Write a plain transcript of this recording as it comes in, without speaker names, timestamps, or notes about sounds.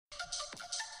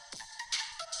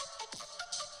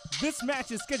This match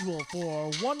is scheduled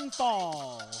for one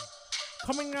fall.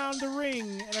 Coming down the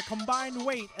ring at a combined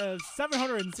weight of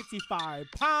 765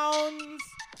 pounds,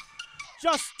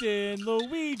 Justin,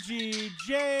 Luigi,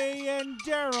 Jay, and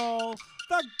Daryl,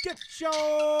 the Get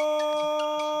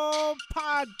Show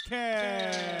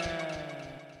Podcast.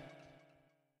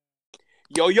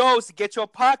 Yo, it's the Get Your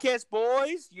Podcast,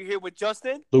 boys. You're here with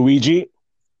Justin. Luigi.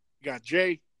 You got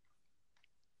Jay.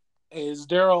 Is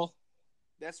Daryl.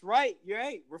 That's right. You're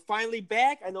right. We're finally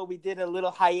back. I know we did a little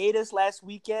hiatus last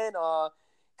weekend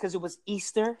because it was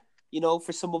Easter. You know,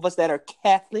 for some of us that are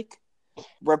Catholic,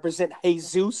 represent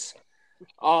Jesus.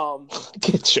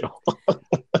 Get you.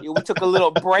 We took a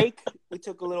little break.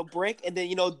 And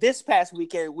then, this past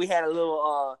weekend we had a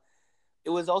little it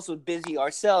was also busy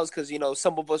ourselves because,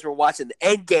 some of us were watching the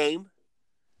Endgame.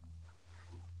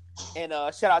 And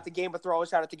shout out to Game of Thrones.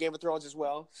 Shout out to Game of Thrones as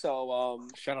well. So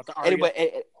shout out to Arya.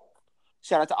 Anyway,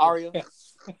 shout out to Arya.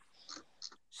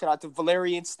 Shout out to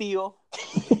Valerian Steel.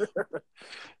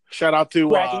 Shout out to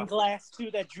Dragon Glass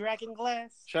too. That Dragon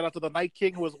Glass. Shout out to the Night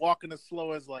King who was walking as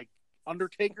slow as like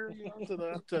Undertaker,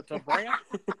 to Bran.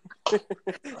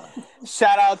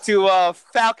 Shout out to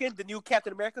Falcon, the new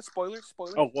Captain America. Spoiler.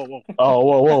 Oh, whoa.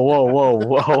 Oh, whoa.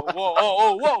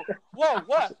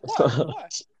 What?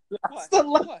 I'm still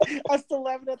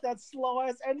laughing at that slow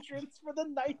ass entrance for the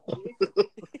Night King.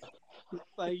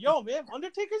 Like, yo, man,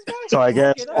 Undertaker's back. So I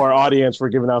guess our audience, we're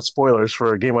giving out spoilers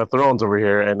for Game of Thrones over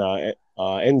here and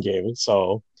Endgame.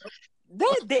 So they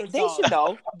should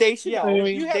know. They should know.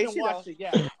 You haven't watched it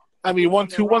yet. I mean,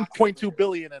 1.2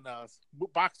 billion in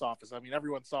box office. I mean,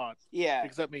 everyone saw it. Yeah,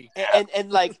 except me. And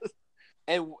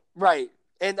right.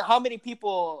 And how many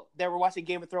people that were watching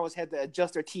Game of Thrones had to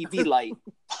adjust their TV light?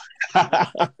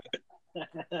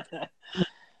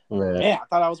 Man, I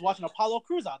thought I was watching Apollo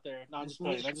Crews out there. No, I'm just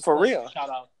playing. For real. Shout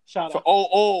out. Shout out.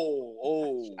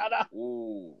 Shout out.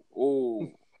 Oh.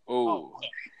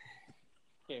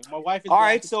 Okay, my wife is all black.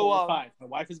 Right, so fine. My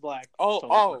wife is black.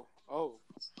 All right.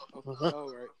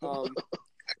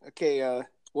 Okay.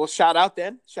 Well, shout out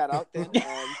then.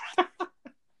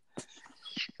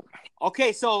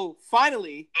 Okay, so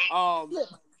finally, we're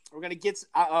gonna get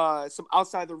some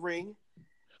outside the ring.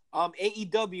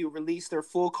 AEW released their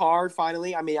full card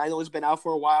finally. I mean, I know it's been out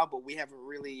for a while, but we haven't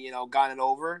really, gotten it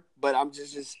over. But I'm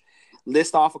just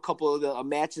list off a couple of the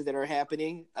matches that are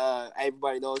happening.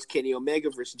 Everybody knows Kenny Omega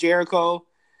versus Jericho,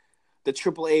 the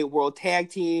AAA World Tag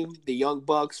Team, the Young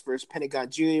Bucks versus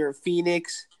Pentagon Jr. and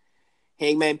Phoenix,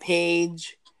 Hangman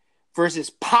Page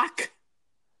versus Pac,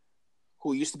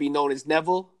 who used to be known as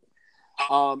Neville.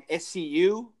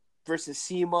 SCU versus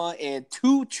SEMA and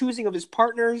two choosing of his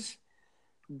partners,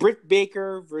 Britt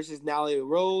Baker versus Nyla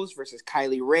Rose versus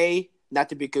Kylie Ray, not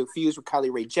to be confused with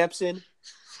Kylie Rae Jepsen.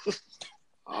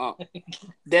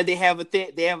 Then they have a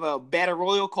battle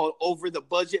royal called Over the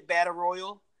Budget Battle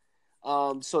Royal.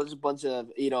 So there's a bunch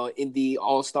of indie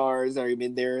all stars that are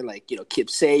in there, like Kip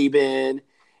Saban,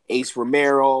 Ace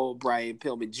Romero, Brian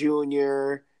Pillman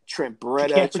Jr., Trent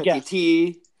Beretta, Chucky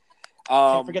T.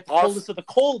 Can't forget the coldest of the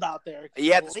cold out there.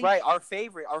 Yeah, that's right. Our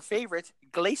favorite,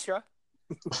 Glacier.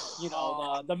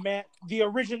 The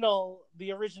original,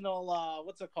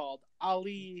 what's it called?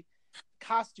 Ali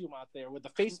costume out there with the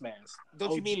face mask.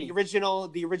 Don't you mean the original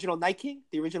Night King?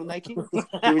 The original Night King?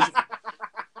 And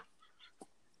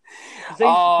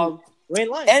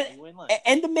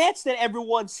the match that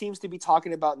everyone seems to be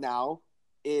talking about now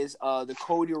is the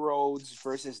Cody Rhodes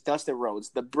versus Dustin Rhodes,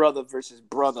 the brother versus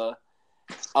brother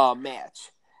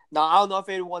match. Now, I don't know if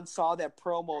anyone saw that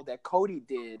promo that Cody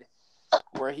did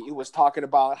where he was talking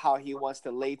about how he wants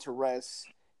to lay to rest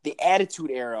the Attitude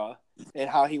Era and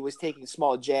how he was taking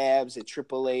small jabs at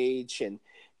Triple H and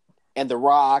The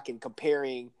Rock and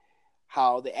comparing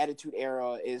how the Attitude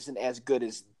Era isn't as good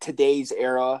as today's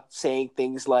era, saying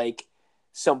things like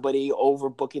somebody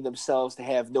overbooking themselves to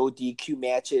have no DQ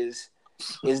matches.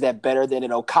 Is that better than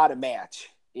an Okada match?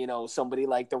 Somebody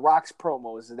like The Rock's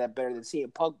promos, is that better than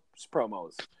CM Punk's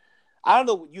promos? I don't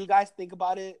know what you guys think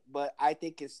about it, but I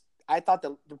thought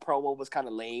the promo was kind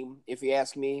of lame, if you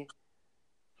ask me.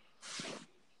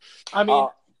 I mean,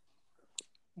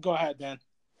 go ahead, Dan.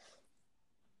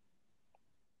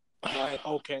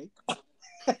 Okay.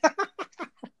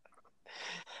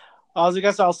 I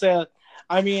guess I'll say,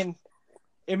 I mean,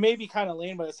 it may be kind of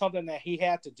lame, but it's something that he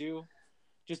had to do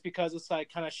just because it's like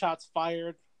kind of shots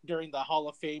fired during the Hall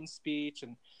of Fame speech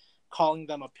and calling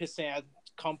them a pissant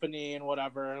company and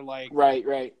whatever. Like,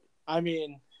 right. I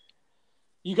mean,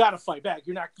 you got to fight back.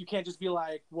 You can't just be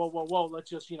like, whoa,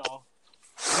 let's just, be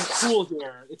cool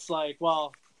here. It's like,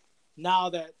 well,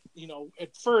 now that,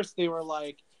 at first they were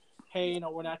like, hey,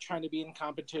 we're not trying to be in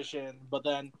competition, but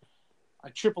then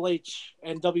Triple H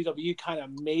and WWE kind of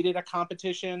made it a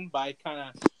competition by kind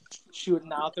of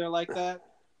shooting out there like that.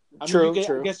 I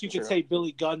guess you could say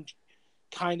Billy Gunn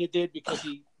kind of did because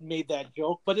he made that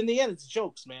joke, but in the end, it's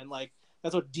jokes, man. Like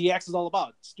that's what DX is all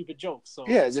about, stupid jokes. So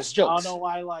yeah, it's just jokes. I don't know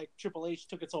why like Triple H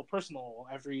took it so personal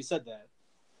after he said that.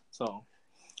 So,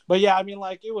 but yeah, I mean,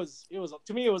 like it was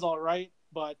to me it was all right,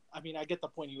 but I mean, I get the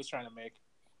point he was trying to make.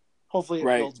 Hopefully, it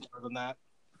builds more than that.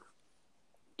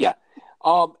 Yeah.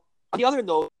 On the other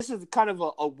note, this is kind of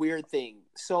a weird thing.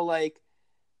 So like,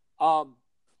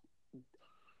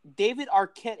 David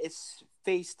Arquette is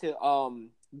faced to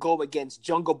go against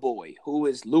Jungle Boy, who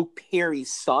is Luke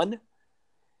Perry's son.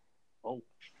 Oh.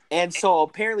 And so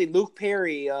apparently Luke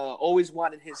Perry always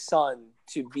wanted his son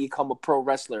to become a pro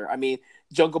wrestler. I mean,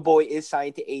 Jungle Boy is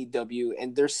signed to AEW,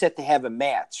 and they're set to have a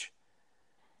match.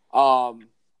 I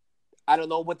don't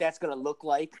know what that's going to look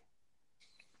like,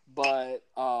 but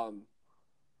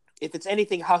if it's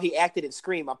anything how he acted in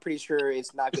Scream, I'm pretty sure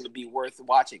it's not going to be worth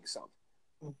watching. So.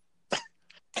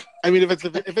 I mean, if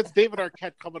it's David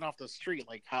Arquette coming off the street,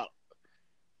 like how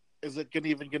is it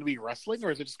going to be wrestling,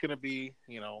 or is it just going to be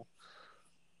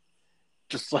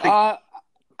just like?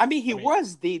 I mean, he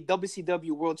was the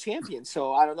WCW World Champion,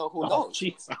 so I don't know. Who knows?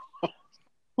 Geez.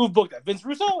 Who booked that? Vince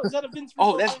Russo? Is that a Vince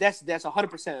Russo? Oh, that's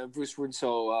 100% a Bruce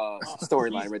Russo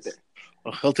storyline right there.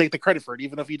 Well, he'll take the credit for it,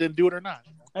 even if he didn't do it or not.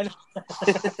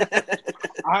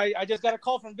 I just got a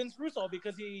call from Vince Russo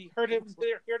because he heard his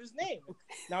name.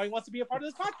 Now he wants to be a part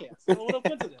of this podcast. So what a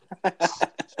coincidence!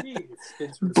 Jeez,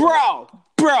 Vince Russo.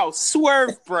 Bro,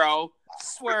 swerve.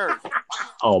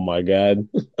 Oh my God.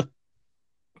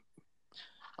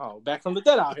 Oh, back from the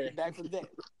dead out here. Back from the dead.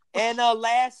 And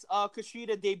last,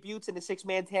 Kushida debuts in the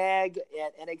 6-man tag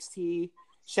at NXT.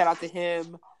 Shout out to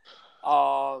him.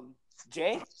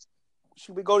 Jay,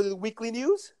 should we go to the weekly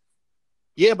news?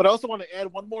 Yeah, but I also want to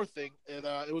add one more thing. It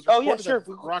was reported that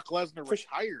Brock Lesnar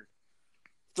retired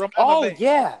from MMA. Oh,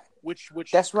 yeah. Which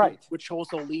that's right. Which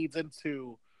also leads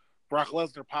into Brock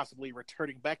Lesnar possibly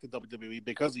returning back to WWE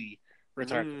because he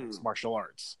retired from mixed martial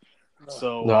arts.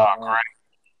 So,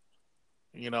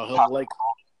 he'll like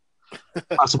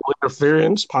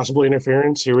possible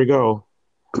interference. Here we go.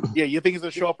 Yeah, you think he's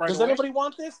gonna show up right away? Does anybody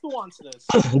want this? Who wants this?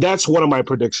 That's one of my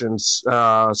predictions.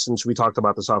 Since we talked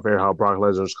about this off air, how Brock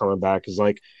Lesnar's coming back is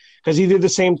like because he did the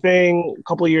same thing a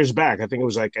couple of years back. I think it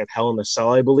was like at Hell in a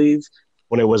Cell, I believe,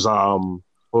 when it was Roman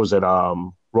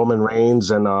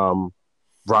Reigns and Braun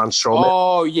Strowman.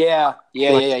 Oh yeah.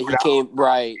 He came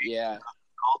right. Yeah.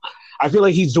 I feel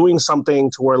like he's doing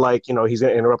something to where he's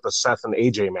gonna interrupt the Seth and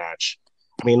AJ match.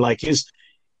 I mean, like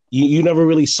you never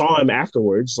really saw him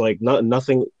afterwards. Like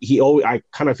nothing. I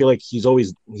kind of feel like he's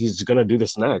gonna do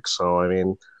this next. So I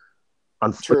mean,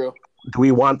 true. Do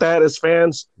we want that as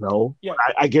fans? No. Yeah.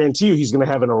 I guarantee you, he's gonna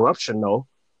have an eruption. though.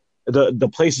 The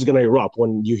place is gonna erupt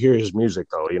when you hear his music,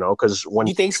 though. Because when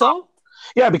you think so?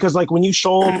 Yeah, because like when you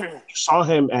saw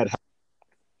him at.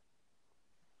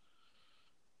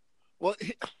 Well,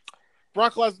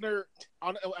 Brock Lesnar.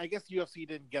 I guess UFC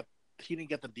didn't get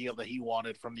the deal that he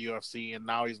wanted from the UFC, and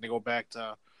now he's going to go back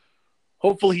to.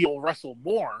 Hopefully, he'll wrestle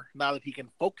more now that he can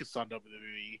focus on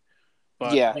WWE.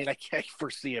 But I mean, I can't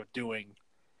foresee him doing,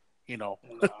 that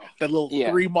little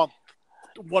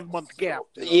 1 month gap.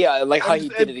 Yeah, like how he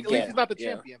did it again. At least he's not the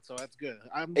champion, so that's good.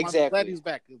 I'm glad he's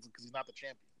back because he's not the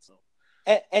champion. So,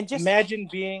 and just imagine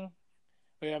being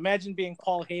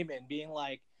Paul Heyman being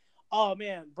like, "Oh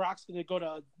man, Brock's going to go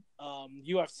to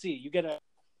UFC. You get a."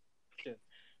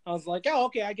 I was like, oh,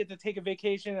 okay, I get to take a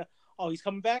vacation. Oh, he's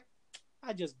coming back?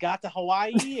 I just got to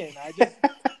Hawaii, and I just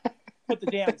put the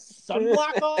damn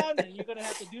sunblock on, and you're going to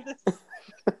have to do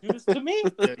this to me?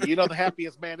 Yeah, the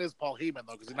happiest man is Paul Heyman,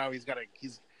 though, because now he's got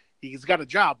a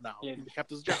job now. Yeah. He kept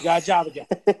his job. He got a job again.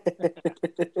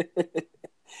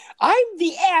 I'm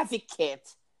the advocate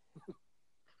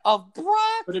of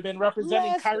Brock. Would have been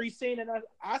representing Kairi Sane and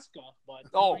Asuka, but,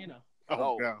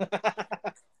 Oh, God.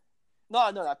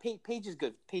 No. Paige is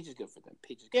good. Paige is good for them.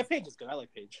 Paige is good. Yeah, Paige is good. I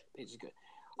like Paige. Paige is good.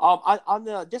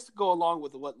 Just to go along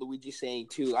with what Luigi's saying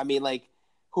too. I mean, like,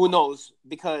 who knows?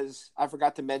 Because I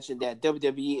forgot to mention that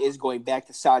WWE is going back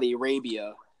to Saudi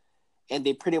Arabia, and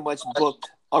they pretty much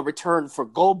booked a return for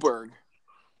Goldberg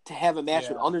to have a match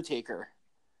with Undertaker.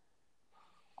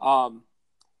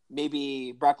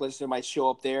 Maybe Brock Lesnar might show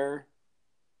up there.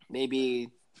 Maybe,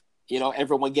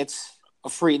 everyone gets a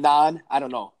free nod. I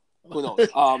don't know. Who knows?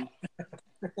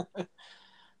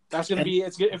 That's gonna be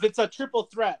it's good if it's a triple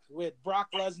threat with Brock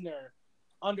Lesnar,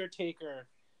 Undertaker,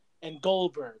 and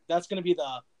Goldberg. That's gonna be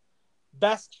the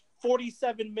best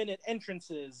 47-minute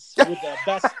entrances with the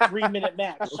best 3-minute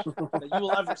match that you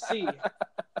will ever see.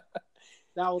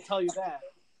 That will tell you that.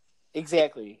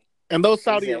 Exactly. And those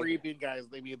Saudi Exactly. Arabian guys,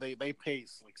 they pay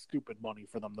like stupid money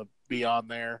for them to be on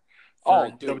there. Oh,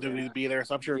 For dude, WWE to be there.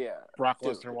 So I'm sure Yeah. Brock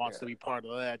Dude, Lesnar wants to be part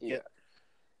of that. Yeah.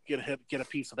 Get a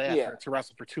piece of that Yeah. to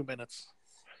wrestle for 2 minutes.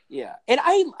 Yeah. And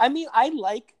I mean, I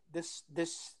like this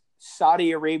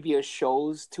Saudi Arabia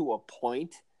shows to a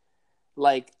point.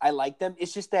 Like, I like them.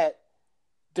 It's just that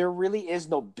there really is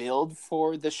no build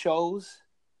for the shows.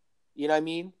 You know what I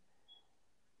mean?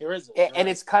 There isn't. And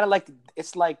it's kind of like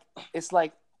it's like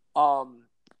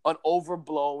an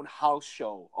overblown house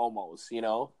show almost, you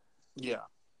know? Yeah.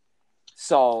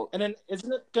 So And then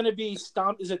isn't it going to be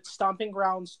Is it Stomping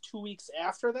Grounds 2 weeks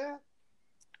after that?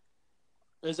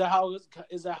 Is that how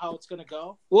it's going to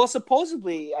go? well,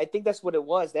 supposedly, I think that's what it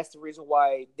was. That's the reason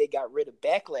why they got rid of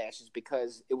Backlash is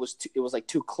because it was like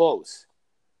too close.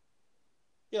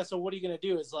 Yeah. So what are you going to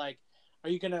do? Is like, are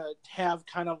you going to have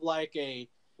kind of like a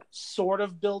sort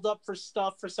of build up for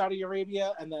stuff for Saudi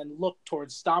Arabia and then look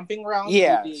towards Stomping Grounds?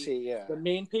 Yeah, the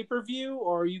main pay-per-view,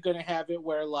 or are you going to have it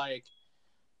where like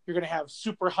you're going to have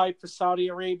super hype for Saudi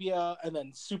Arabia and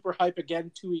then super hype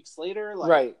again 2 weeks later? Like,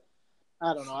 right.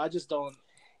 I don't know. I just don't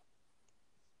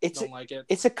like it.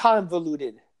 It's a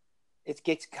convoluted. It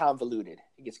gets convoluted.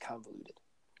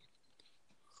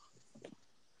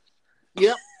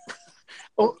 Yep.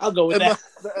 Oh, I'll go with that.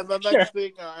 And the next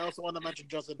thing I also want to mention,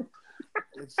 Justin,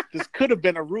 this could have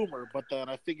been a rumor, but then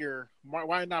I figure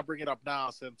why not bring it up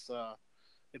now since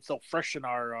it's so fresh in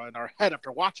our head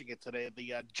after watching it today.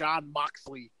 The John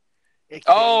Moxley.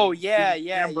 Oh yeah. I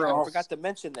Ambrose. forgot to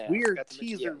mention that. Weird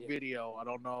teaser video. I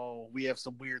don't know. We have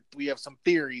some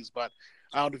theories, but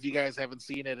I don't know if you guys haven't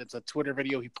seen it. It's a Twitter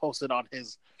video he posted on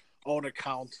his own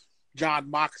account, John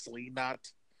Moxley, not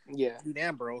Dean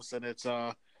Ambrose, and it's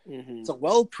a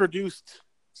well-produced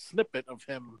snippet of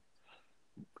him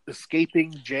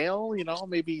escaping jail. You know,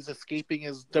 maybe he's escaping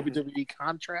his WWE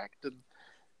contract and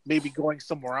maybe going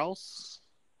somewhere else.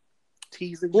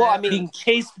 Teasing. Well, that. I mean, being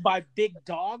chased by big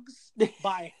dogs,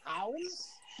 by hounds.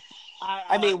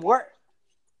 I mean,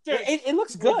 it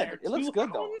looks good. It looks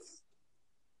good though.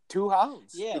 2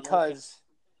 hounds. Yeah, because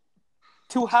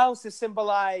 2 hounds to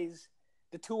symbolize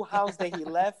the 2 hounds that he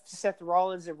left, Seth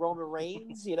Rollins and Roman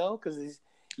Reigns, you know, because he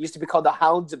used to be called the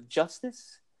Hounds of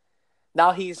Justice.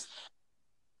 Now he's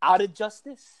out of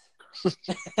justice.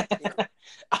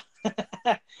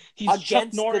 He's against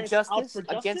Chuck Norris the justice. out for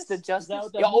Against the justice.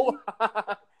 Is that what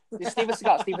that Yeah, Steven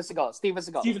Seagal. Steven Seagal. Steven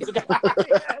Seagal.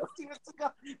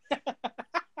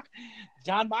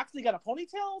 John Moxley got a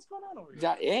ponytail? What's going on over here?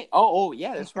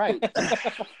 Yeah, that's right.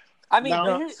 I mean,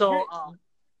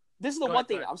 this is the one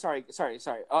thing. Ahead. I'm sorry.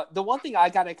 The one thing I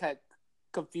got kind of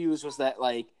confused was that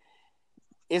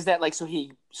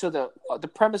the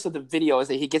premise of the video is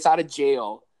that he gets out of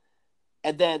jail,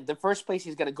 and then the first place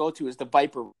he's gonna go to is the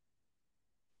Viper.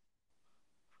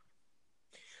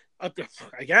 I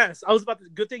guess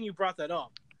good thing you brought that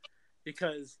up,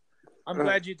 because I'm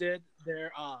glad you did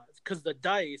there. Because the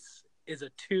dice is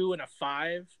a 2 and a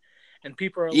 5, and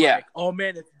people are like, "Oh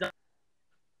man, it's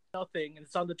nothing," and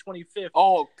it's on the 25th.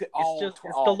 It's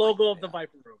the logo of the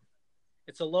Viper Room.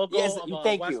 It's a logo of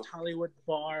a West Hollywood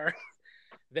bar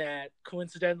that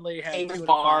coincidentally has 2 and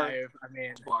 5. I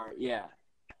mean, bar. Yeah.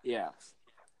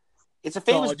 It's a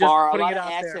famous bar. Putting a lot it of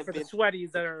out acts there for been... the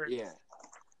sweaties that are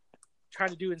trying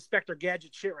to do Inspector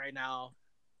Gadget shit right now.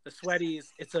 The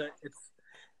sweaties. It's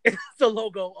the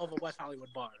logo of a West Hollywood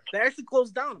bar. They actually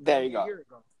closed down a year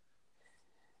ago.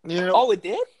 Yeah. Oh, it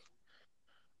did?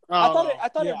 I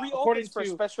thought it reopens according for to-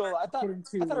 special. I thought it reopens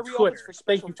Twitter. for special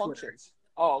Thank you, functions.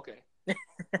 Oh, okay.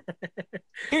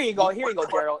 Here you go,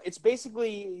 Daryl. It's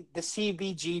basically the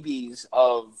CBGBs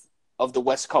of the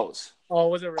West Coast. Oh,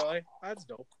 was it really? That's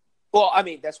dope. Well, I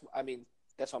mean that's what I'm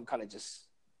kind of just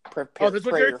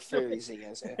paraphrasing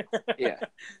as it. Yeah.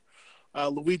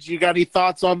 Luigi, you got any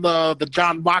thoughts on the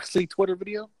John Moxley Twitter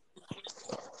video?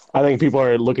 I think people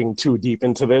are looking too deep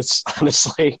into this,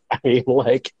 honestly. I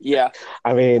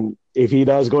mean, if he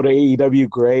does go to AEW,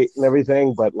 great and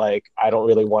everything, but I don't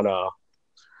really want to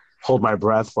hold my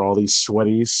breath for all these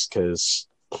sweaties because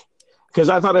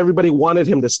I thought everybody wanted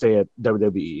him to stay at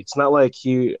WWE. It's not like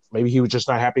maybe he was just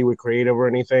not happy with creative or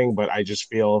anything, but I just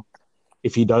feel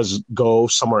if he does go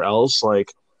somewhere else, and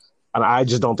I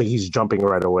just don't think he's jumping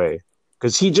right away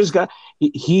because he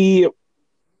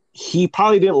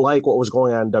probably didn't like what was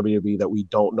going on in WWE that we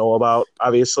don't know about,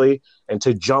 obviously, and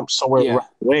to jump somewhere right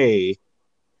away,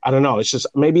 I don't know. It's just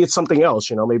maybe it's something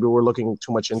else, maybe we're looking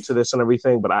too much into this and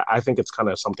everything, but I think it's kind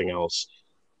of something else.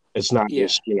 It's not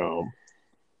just,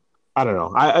 I don't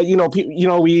know.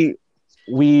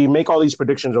 We make all these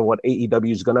predictions of what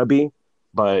AEW is going to be,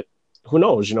 but who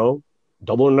knows,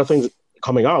 Double or Nothing's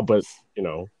coming out, but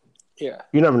Yeah,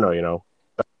 you never know.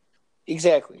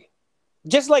 exactly.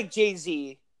 Just like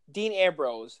Jay-Z, Dean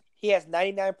Ambrose, he has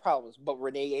 99 problems, but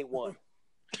Renee ain't one.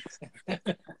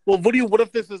 Well, what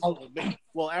if this is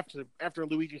after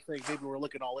Luigi saying maybe we're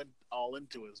looking all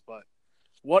into this, but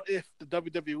what if the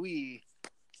WWE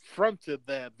fronted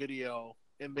that video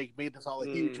and made this all a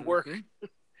huge work,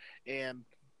 and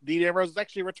Dean Ambrose is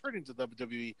actually returning to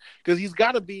WWE because he's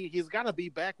got to be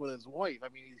back with his wife. I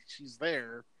mean, she's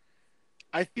there.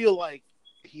 I feel like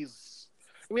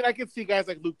I can see guys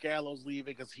like Luke Gallows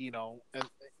leaving because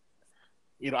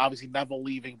obviously Neville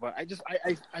leaving, but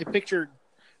I pictured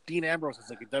Dean Ambrose as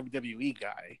like a WWE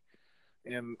guy,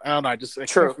 and I don't know. I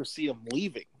can't foresee him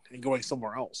leaving and going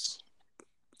somewhere else.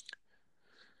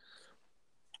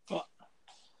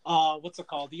 What's it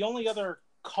called? The only other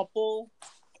couple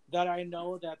that I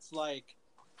know that's like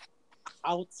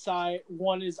outside,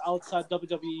 one is outside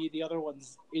WWE, the other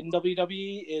one's in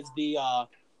WWE,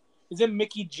 is it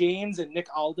Mickey James and Nick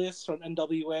Aldis from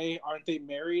NWA? Aren't they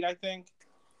married, I think?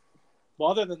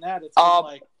 Well, other than that, it's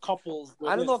like couples.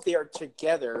 I don't know if they are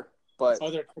together, but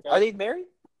are they married?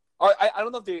 I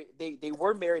don't know if they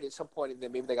were married at some point, and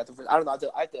then maybe they got divorced. I don't know.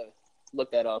 I have to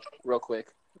look that up real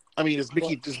quick. I mean, is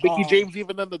Mickey James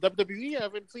even in the WWE? I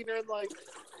haven't seen her in like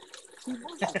 2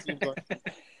 months. It seems like.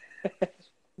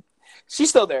 She's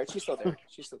still there. I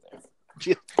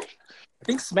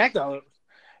think SmackDown.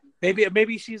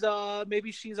 Maybe she's our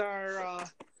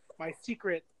my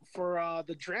secret for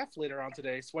the draft later on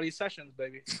today. Sweaty Sessions,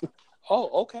 baby.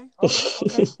 Oh, okay.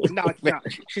 No,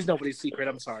 she's nobody's secret.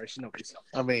 I'm sorry, she's nobody's secret.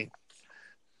 I mean,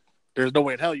 there's no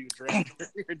way in hell you draft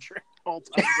all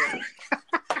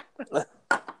time.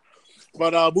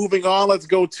 But moving on, let's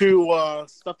go to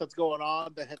stuff that's going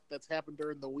on that's happened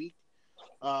during the week.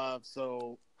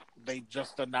 So they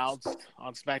just announced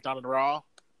on SmackDown and Raw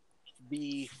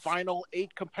the final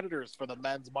 8 competitors for the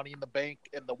men's Money in the Bank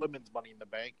and the women's Money in the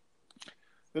Bank.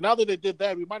 So now that they did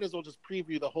that, we might as well just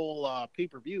preview the whole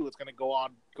pay-per-view. It's going to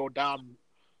go down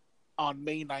on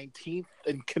May 19th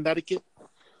in Connecticut.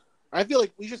 I feel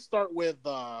like we should start with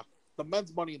the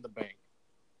men's Money in the Bank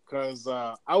because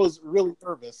I was really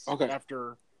nervous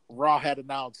after Raw had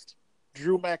announced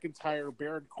Drew McIntyre,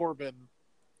 Baron Corbin,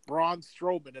 Braun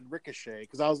Strowman, and Ricochet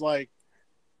because I was like,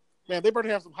 man, they better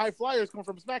have some high flyers coming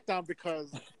from SmackDown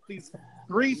because these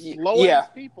 3 slow-ass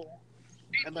people,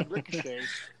 and then Ricochet,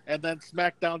 and then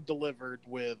SmackDown delivered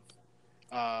with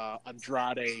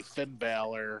Andrade, Finn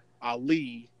Balor,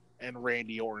 Ali, and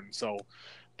Randy Orton. So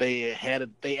they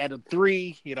added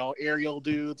 3, aerial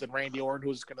dudes, and Randy Orton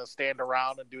who's going to stand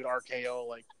around and do an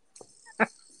RKO.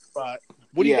 But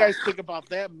what do you guys think about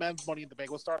that men's Money in the Bank?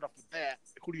 We'll start off with that.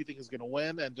 Who do you think is going to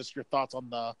win, and just your thoughts on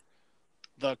the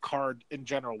card in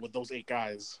general with those 8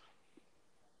 guys?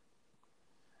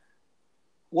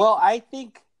 Well, I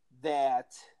think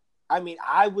that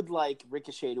I would like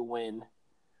Ricochet to win,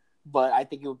 but I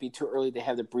think it would be too early to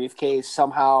have the briefcase.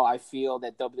 Somehow I feel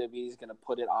that WWE is going to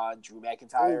put it on Drew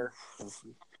McIntyre.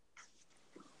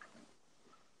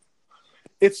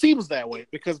 It seems that way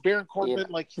because Baron Corbin,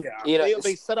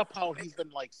 they set up how he's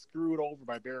been screwed over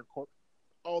by Baron Corbin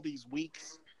all these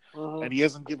weeks, and he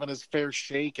hasn't given his fair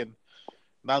shake. And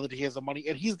now that he has the money,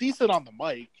 and he's decent on the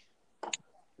mic,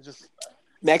 just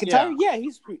McIntyre,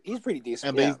 he's pretty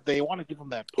decent. And they want to give him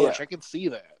that push. I can see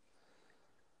that.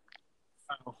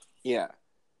 Yeah.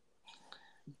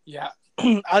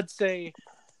 I'd say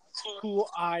who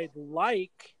I'd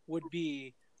like would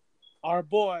be our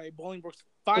boy Bolingbrook's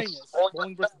finest,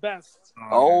 Bolingbrook's best.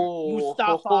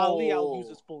 Mustafa Ali. I'll use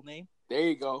his full name. There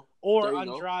you go. Or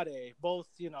Andrade. Both,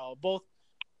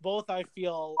 both I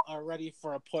feel are ready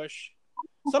for a push.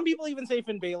 Some people even say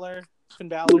Finn Balor. I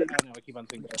know, I keep on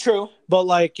thinking that. True.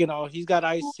 But he's got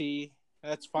IC.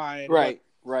 That's fine. Right.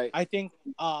 I think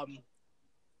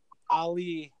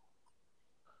Ali,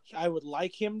 I would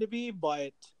like him to be,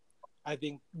 but I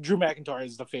think Drew McIntyre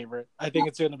is the favorite. I think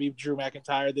it's going to be Drew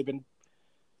McIntyre. They've been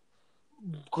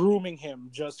grooming him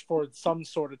just for some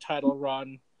sort of title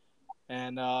run,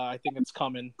 and I think it's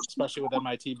coming, especially with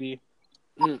MITB.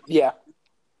 Yeah.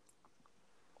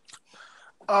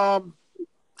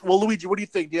 Well, Luigi, what do you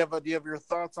think? Do you have your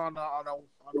thoughts on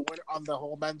the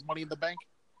whole men's Money in the Bank?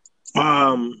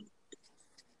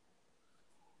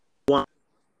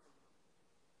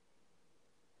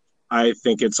 I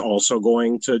think it's also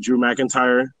going to Drew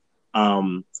McIntyre.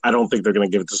 I don't think they're going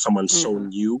to give it to someone so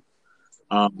new.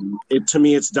 To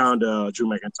me, it's down to Drew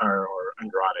McIntyre or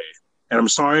Andrade. And I'm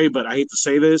sorry, but I hate to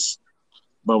say this,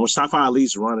 but Mustafa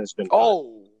Ali's run has been.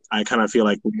 I kind of feel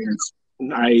like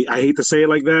I hate to say it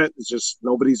like that. It's just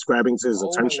nobody's grabbing to his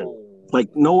attention.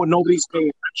 Nobody's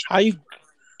paying attention.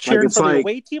 cheering it's for the like-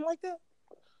 away team like that?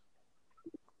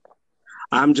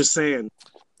 I'm just saying.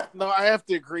 No, I have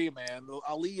to agree, man.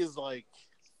 Ali is like,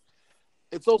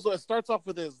 it starts off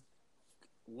with his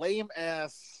lame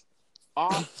ass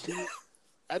offbeat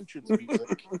entrance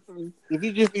music. If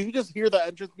you just hear the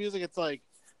entrance music, it's like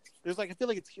I feel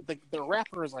like it's like the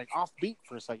rapper is like offbeat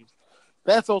for a second.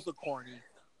 That's also corny.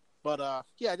 But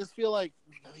yeah, I just feel like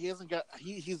he hasn't got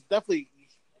he's definitely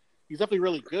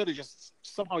really good. It's just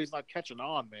somehow he's not catching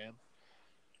on, man.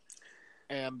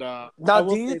 And Now,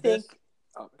 do you think?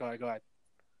 Oh, go ahead.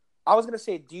 I was gonna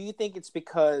say, do you think it's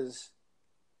because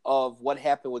of what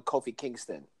happened with Kofi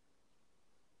Kingston?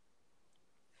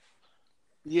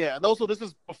 yeah, and also this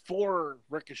is before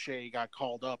Ricochet got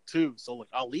called up too. So like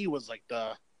Ali was like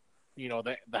the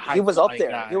high. He was up there.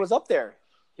 Guy. He was up there.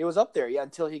 Yeah,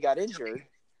 until he got injured,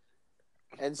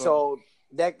 and so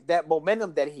that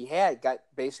momentum that he had got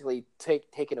basically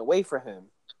taken away from him.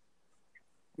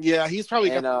 Yeah, he's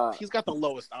probably he's got the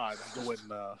lowest odds to win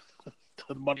the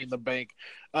Money in the Bank.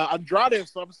 Andrade,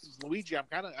 so Luigi,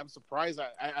 I'm surprised.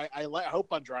 I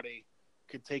hope Andrade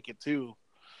could take it too,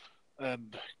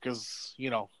 and because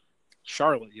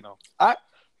Charlotte,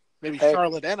 maybe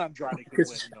Charlotte and Andrade could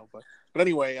win, but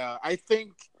anyway, I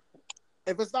think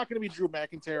if it's not going to be Drew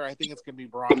McIntyre, I think it's going to be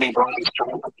Braun.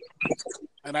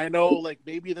 And I know, like,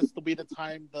 maybe this will be the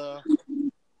time the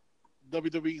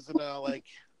WWE's gonna like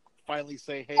finally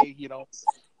say, hey,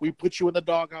 we put you in the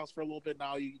doghouse for a little bit.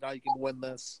 Now you can win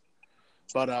this.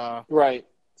 But Right.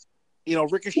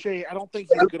 Ricochet, I don't think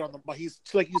he's good on the. He's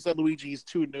like you said, Luigi. He's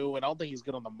too new, and I don't think he's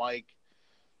good on the mic.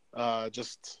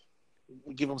 Just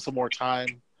give him some more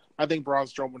time. I think Braun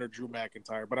Strowman or Drew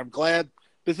McIntyre. But I'm glad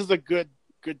this is a good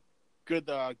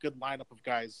lineup of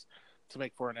guys to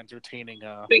make for an entertaining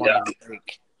Money in the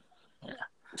Bank.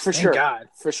 For Thank sure. God.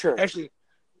 For sure. Actually,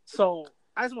 so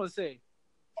I just want to say,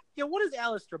 what is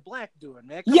Aleister Black doing,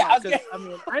 man? Yeah, on, 'cause, I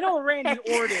mean, I know Randy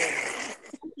Orton.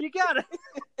 You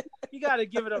gotta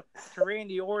give it up to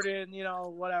Randy Orton,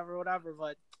 whatever.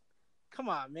 But come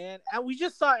on, man. We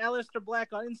just saw Aleister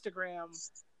Black on Instagram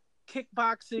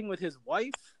kickboxing with his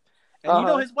wife,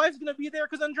 and his wife's gonna be there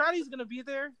because Andrade's gonna be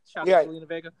there. Shout out to Selena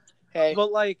Vega. Hey.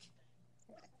 But like,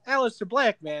 Aleister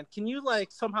Black, man, can you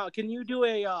do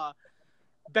a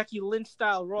Becky Lynch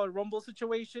style Royal Rumble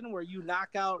situation where you knock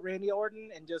out Randy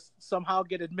Orton and just somehow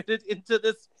get admitted into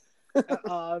this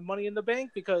Money in the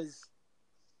Bank? Because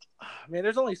man,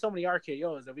 there's only so many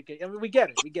RKOs that we can. I mean, we get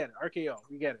it, RKO,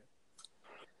 we get it,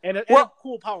 and a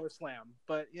cool power slam.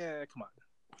 But yeah, come on.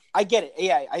 I get it.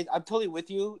 Yeah, I'm totally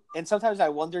with you. And sometimes I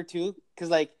wonder too, because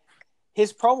like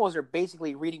his promos are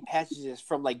basically reading passages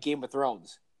from like Game of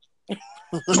Thrones.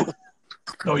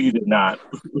 No, you did not.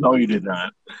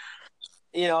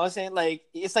 You know what I'm saying? Like,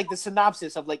 it's like the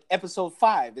synopsis of like episode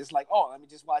 5. It's like, oh, let me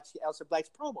just watch Aleister Black's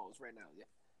promos right now.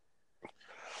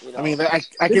 Yeah. I mean,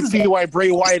 I can see why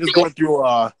Bray Wyatt is going through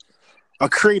a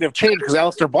creative change because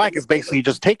Aleister Black is basically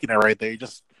just taking it right there.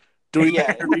 Just doing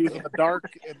interviews in the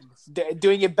dark and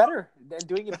doing it better.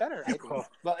 I think.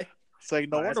 But it's like,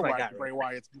 no wonder why Bray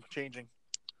Wyatt's changing.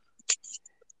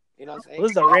 You know what I'm saying?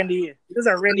 This is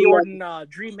a Randy Orton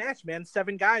dream match, man.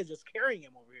 7 guys just carrying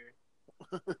him over here.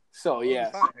 So yeah,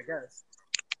 fine, I guess.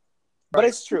 But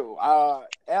it's true. I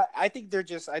think they're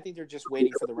just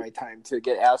waiting for the right time to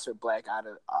get Aleister Black out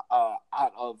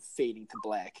of fading to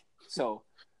black. So,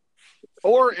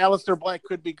 or Aleister Black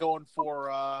could be going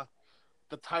for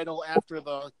the title after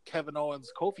the Kevin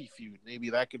Owens Kofi feud. Maybe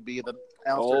that could be the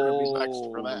Aleister could be next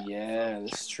for that. Yeah,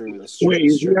 that's true. Wait,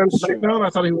 is he on SmackDown? I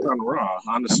thought he was on Raw.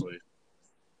 Honestly,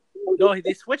 no,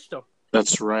 they switched him.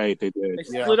 that's right. They did. They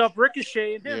split up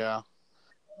Ricochet and him. Yeah.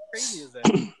 Crazy is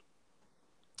that?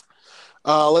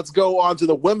 Let's go on to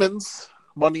the women's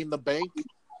Money in the Bank,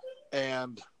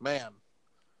 and man,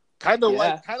 kind of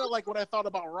like what I thought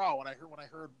about Raw when I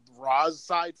heard Raw's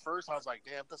side first. I was like,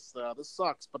 damn, this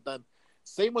sucks. But then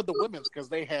same with the women's because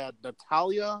they had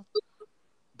Natalya,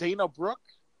 Dana Brooke,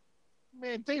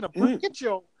 get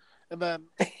your, and then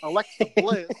Alexa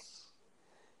Bliss.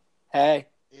 Hey,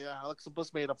 yeah, Alexa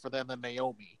Bliss made up for them, and then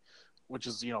Naomi, which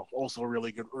is, also a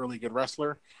really good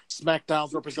wrestler.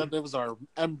 SmackDown's representatives are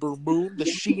Ember Moon, the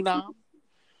Sheena,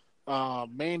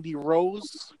 Mandy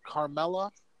Rose, Carmella,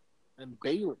 and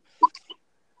Bayley.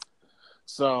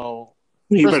 So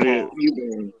you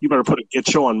better put a get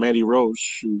show on Mandy Rose.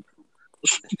 Shoot.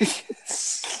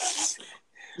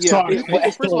 Yeah,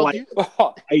 I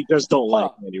just don't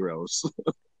like Mandy Rose.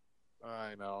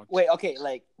 I know. Wait, okay,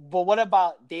 but what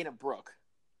about Dana Brooke?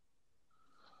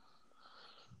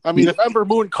 I mean, if Ember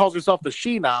Moon calls herself the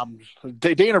She-Nom,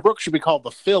 Dana Brooke should be called the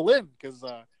fill-in because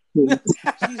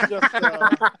she's just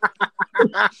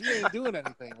She ain't doing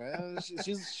anything, man.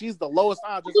 She's the lowest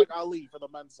odds, just like Ali for the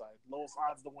men's side. Lowest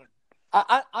odds to win.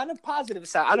 On a positive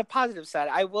side,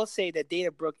 I will say that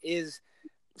Dana Brooke is.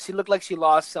 She looked like she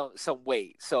lost some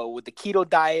weight. So with the keto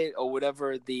diet or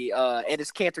whatever, the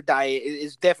Ennis Cantor diet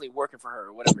is definitely working for her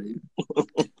or whatever.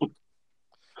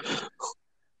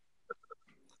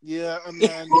 Yeah, and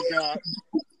then you got.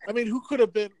 I mean, who could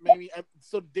have been maybe?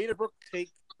 So Dana Brooke take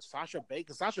Sasha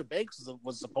Banks. Sasha Banks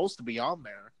was supposed to be on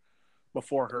there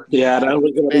before her. Yeah, that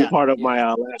was going to be part of Yeah.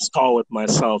 my last call with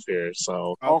myself here.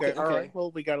 So Okay, Okay. all right.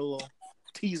 Well, we got a little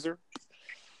teaser,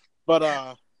 but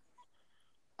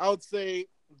I would say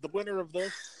the winner of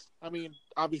this. I mean,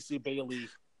 obviously Bailey.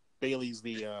 Bailey's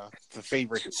the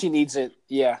favorite, She needs it.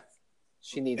 Yeah,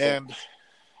 she needs it. and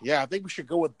yeah, I think we should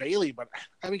go with Bailey. But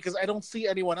I mean, because I don't see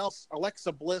anyone else.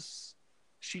 Alexa Bliss.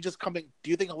 She just coming. Do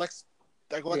you think Alexa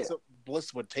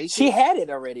Bliss would take She it? had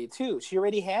it already too. She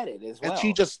already had it as well. And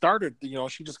she just started,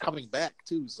 she just coming back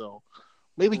too. So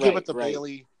maybe give it to Right.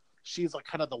 Bailey. She's like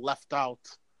kind of the left out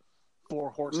 4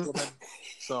 horsewoman.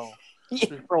 So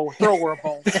Yeah. throw her a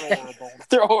bone.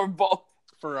 Throw her both.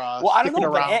 For Well, I don't sticking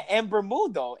know, around. but Amber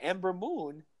Moon though. Amber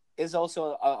Moon is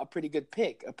also a pretty good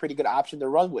pick, a pretty good option to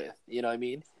run with. You know what I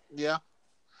mean? Yeah.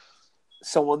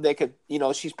 Someone that could,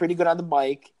 she's pretty good on the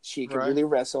mic. She can Right. really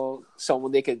wrestle.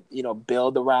 Someone they could,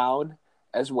 build around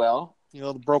as well.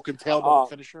 The broken tailbone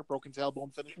finisher. Yeah, broken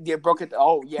tailbone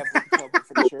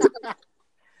finisher.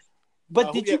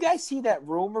 But did yeah. you guys see that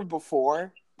rumor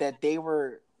before that they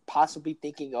were possibly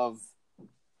thinking of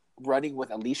running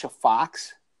with Alicia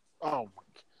Fox? Oh,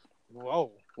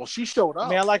 whoa. Well, she showed up. I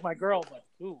mean, I like my girl, but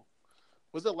ooh.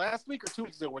 Was it last week or 2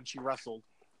 weeks ago when she wrestled?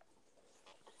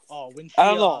 Oh, when she I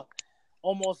don't know.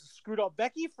 Almost screwed up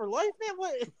Becky for life, man.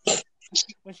 What?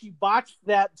 When she botched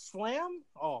that slam?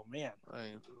 Oh man.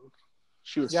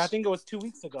 She was. Yeah, I think it was 2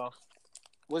 weeks ago.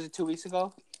 Was it 2 weeks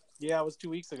ago? Yeah, it was 2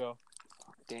 weeks ago.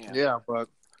 Damn. Yeah, but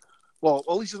well,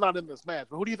 at least she's not in this match.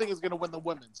 But who do you think is going to win the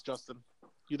women's, Justin?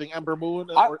 You think Ember Moon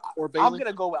or Bailey? I'm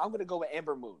gonna go with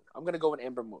Amber Moon. I'm gonna go with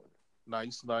Amber Moon.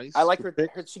 Nice. I like Good her.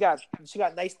 pick. She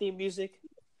got nice theme music.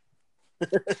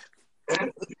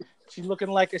 She's looking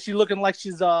like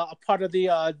she's a part of the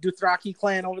Dothraki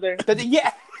clan over there But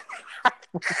yeah,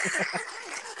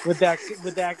 with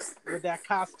that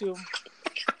costume.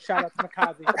 Shout out to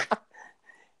Makazi.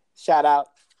 shout out.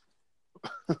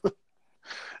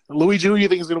 Luigi, who do you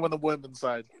think is going to win the women's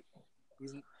side?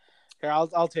 Here,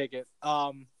 I'll take it.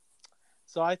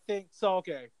 So I think so.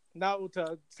 Okay, now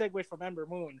to segue from Ember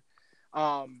Moon.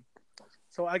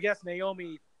 So I guess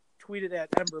Naomi tweeted at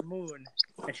Ember Moon,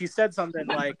 and she said something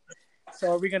like,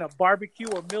 "So are we gonna barbecue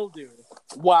or mildew?"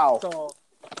 Wow. So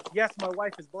yes, my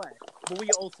wife is black, but we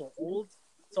also old,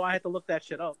 so I had to look that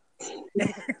shit up.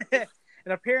 And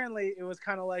apparently, it was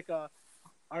kind of like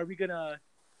are we gonna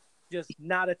just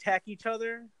not attack each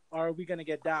other, or are we gonna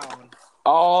get down?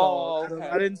 Oh, So, okay.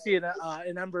 I didn't see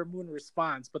an Ember Moon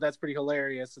response, but that's pretty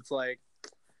hilarious. It's like,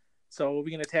 so are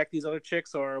we gonna attack these other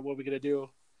chicks, or what are we gonna do?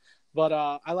 But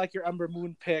I like your Ember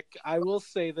Moon pick. I will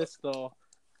say this though,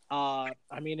 I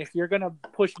mean, if you're gonna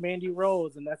push Mandy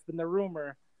Rose, and that's been the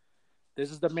rumor,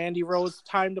 this is the Mandy Rose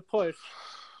time to push.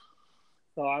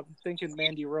 So I'm thinking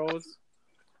Mandy Rose.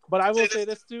 But I will say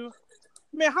this too,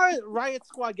 man, how did Riot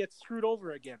Squad get screwed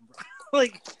over again, bro?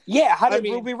 Like, Yeah, how did I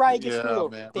mean, Ruby Riot get yeah, screwed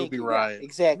over? man, Thank Ruby you. Riot. Yeah,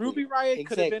 exactly. Ruby Riot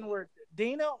could have Exactly. been where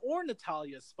Dana or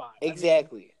Natalia's spot. I mean,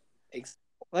 Exactly.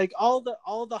 like all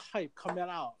the hype coming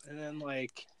out, and then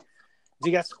like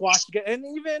you got squashed again, and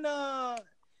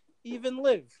even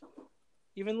Liv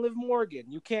Morgan.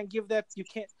 You can't give that. You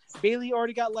can't. Bailey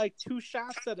already got like 2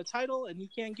 shots at a title, and you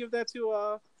can't give that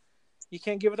to You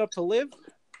can't give it up to Liv.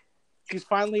 She's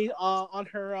finally on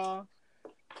her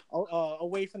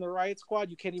away from the Riot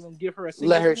Squad. You can't even give her a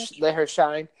single match. Let her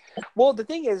shine. Well, the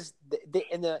thing is,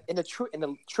 in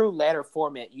the true ladder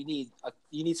format, you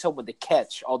need someone to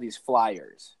catch all these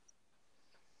flyers.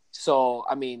 So,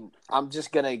 I mean, I'm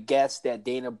just gonna guess that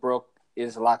Dana Brooke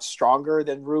is a lot stronger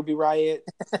than Ruby Riot.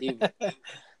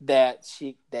 that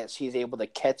she's able to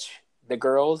catch the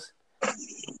girls.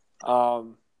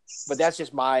 But that's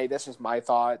just my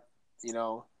thought.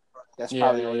 That's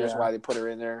probably the only reason why they put her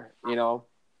in there.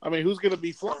 I mean, who's going to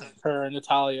be flying? Her and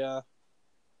Natalia.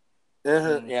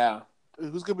 Yeah.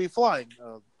 Who's going to be flying?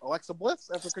 Alexa Bliss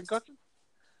after concussion?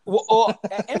 Well,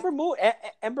 Ember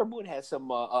Moon has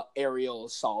some aerial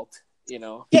assault.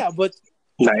 Yeah, but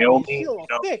Naomi, she's still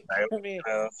thick. I mean,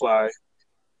 fly.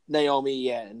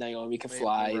 Naomi can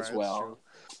fly Right, as well. true.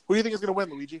 Who do you think is going to win,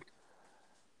 Luigi?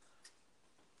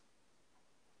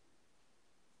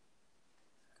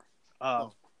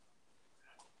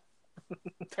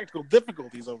 Technical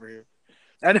difficulties over here.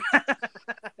 I know.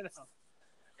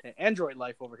 Android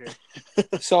life over here.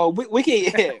 So we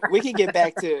can get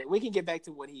back to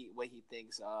what he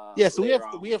thinks. Yeah, so later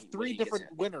we on have when three he gets different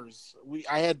here. winners.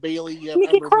 I had Bailey. You have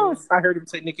Nikki Ember Moon. Cross. I heard him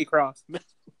say Nikki Cross.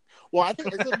 Well, I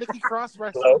think isn't Nikki Cross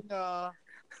wrestling? She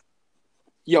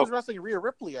Yo, was wrestling Rhea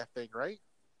Ripley, I think, right?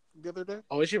 The other day.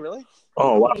 Oh, is she really?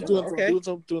 Oh wow. She's doing, Okay.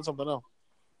 doing something else.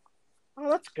 Oh,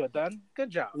 that's good then. Good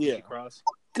job, Yeah. Nikki Cross.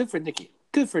 good for Nikki.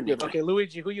 Good for Nikki. Okay,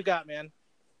 Luigi, who you got, man?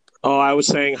 Oh, I was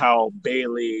saying how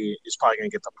Bailey is probably gonna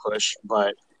get the push,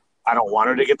 but I don't want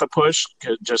her to get the push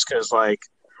just because, like,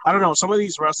 I don't know. Some of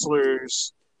these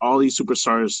wrestlers, all these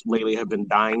superstars lately have been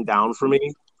dying down for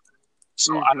me.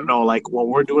 So I don't know. Like when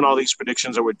we're doing all these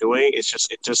predictions that we're doing, it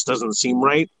just doesn't seem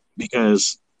right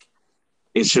because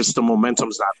it's just the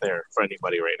momentum's not there for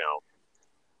anybody right now.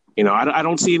 You know, I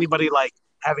don't see anybody like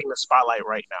having the spotlight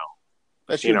right now.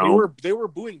 That's You true. know. They were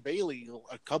booing Bailey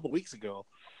a couple weeks ago,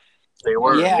 They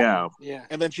were, Yeah. yeah. Yeah.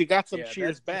 and then she got some Yeah,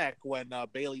 cheers that's- back when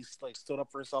Bailey like stood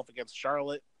up for herself against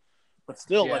Charlotte. But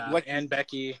still, Yeah, like and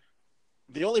Becky.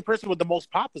 the only person with the most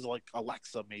pop is like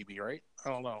Alexa, maybe, right? I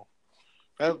don't know.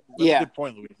 That's Yeah. a good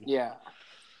point, Luigi. Yeah.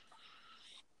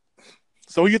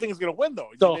 So who do you think is going to win, though?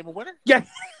 You So- name a winner? Yeah.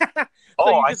 So Oh,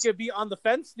 you I just gonna be on the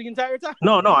fence the entire time?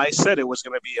 No, I said it was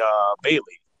going to be Bailey.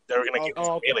 They were going to give it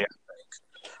to okay. Bailey,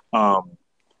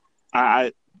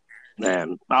 I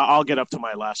think. I'll get up to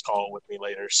my last call with me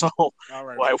later. So All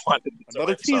right. I wanted to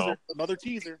Another do it, so. teaser. Another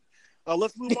teaser.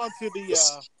 Let's move on to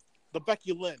the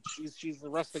Becky Lynch. She's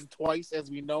wrestling twice,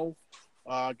 as we know,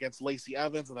 against Lacey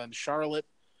Evans and then Charlotte.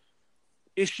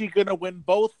 Is she going to win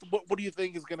both? What do you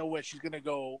think is going to win? She's going to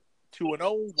go 2-0,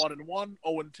 1-1,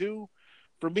 0-2.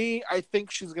 For me, I think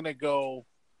she's going to go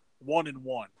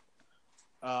 1-1.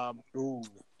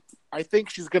 I think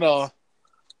she's going to.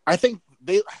 I think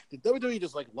the WWE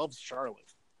just like loves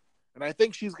Charlotte, and I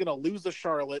think she's going to lose to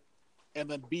Charlotte and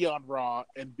then be on Raw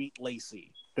and beat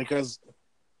Lacey because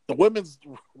the women's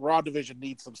Raw division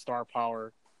needs some star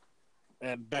power.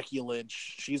 And Becky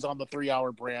Lynch, she's on the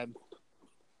 3-hour brand.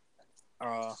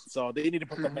 So they need to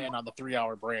put the man on the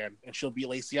 3-hour brand, and she'll beat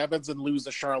Lacey Evans and lose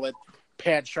to Charlotte,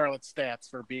 pad Charlotte's stats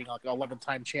for being like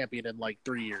 11-time champion in like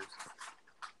 3 years.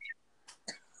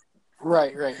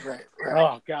 Right.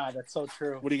 Oh God, that's so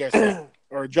true. What do you guys think?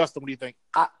 Or Justin, what do you think?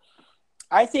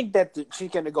 I think that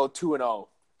she's going to go 2-0.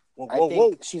 I Whoa.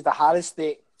 think she's the hottest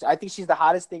thing. I think she's the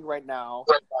hottest thing right now.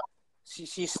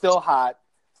 She's still hot.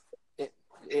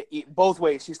 Both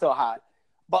ways, she's still hot.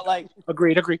 But like,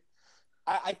 Agreed.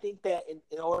 I think that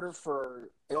in order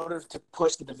to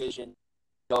push the division,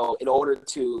 in order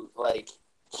to like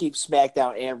keep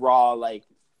SmackDown and Raw like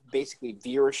basically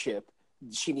viewership,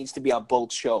 she needs to be on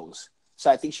both shows. So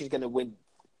I think she's going to win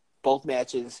both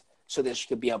matches so that she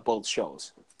can be on both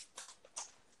shows.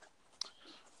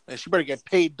 And she better get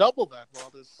paid double then while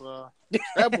this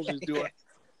Rebels is doing.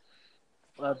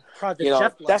 Project You know,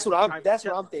 Jeff that's what Jeff-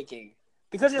 I'm thinking.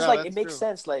 Because it's Yeah, like that's it makes true.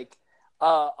 sense. Like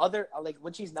other like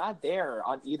when she's not there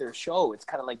on either show, it's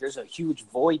kind of like there's a huge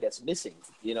void that's missing.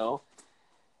 You know,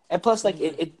 and plus like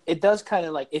it does kind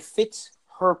of like it fits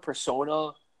her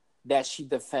persona that she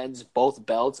defends both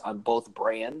belts on both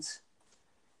brands.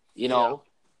 You know,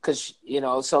 because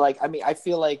so like I mean I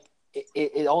feel like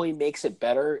it only makes it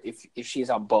better if she's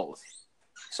on both.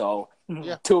 So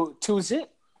Yeah. two zip,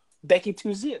 Becky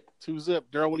 2-zip. 2-zip.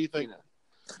 Daryl, what do you think? You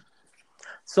know.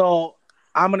 So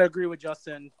I'm gonna agree with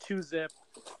Justin. 2-zip.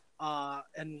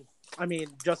 And I mean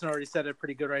Justin already said it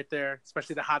pretty good right there,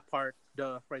 especially the hot part,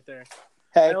 right there.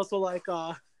 Hey, I also like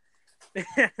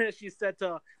she said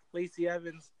to Lacey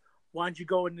Evans, "Why don't you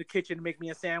go in the kitchen and make me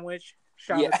a sandwich?"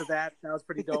 Shout out to that. That was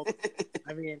pretty dope.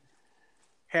 I mean,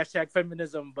 hashtag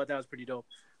feminism, but that was pretty dope.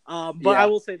 But Yeah. I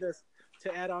will say this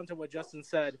to add on to what Justin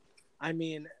said. I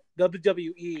mean,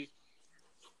 WWE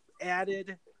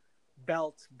added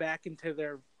belts back into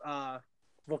their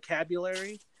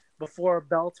vocabulary. Before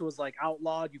belts was like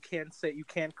outlawed. You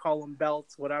can't call them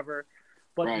belts, whatever.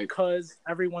 But Right. because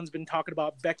everyone's been talking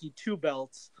about Becky 2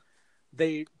 belts,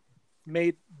 they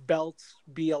made belts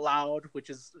be allowed, which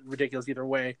is ridiculous either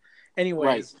way.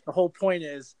 Anyways, The whole point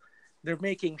is they're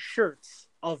making shirts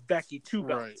of Becky 2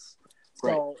 belts.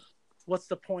 Right. So what's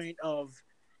the point of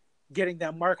getting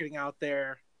that marketing out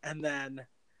there and then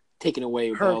taking away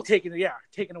your her belt.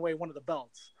 taking away one of the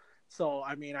belts? So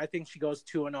I mean, I think she goes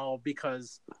 2-0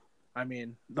 because I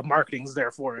mean the marketing's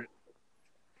there for it.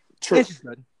 True. It's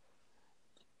good.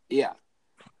 Yeah.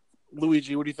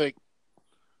 Luigi, what do you think?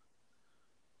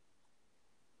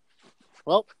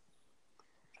 Well,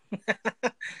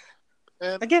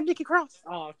 and Again, Nikki Cross.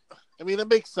 Oh, I mean that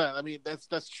makes sense. I mean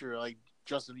that's true. Like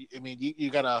Justin, I mean you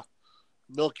gotta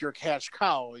milk your cash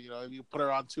cow. You know, you put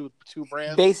her on two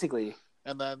brands, Basically.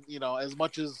 and then as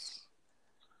much as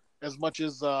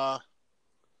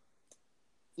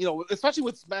especially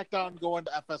with SmackDown going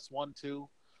to FS1 too,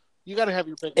 you got to have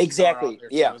your big star Exactly. out there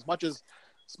Yeah. too. As much as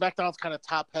SmackDown's kind of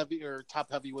top heavy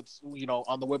with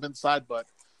on the women's side, but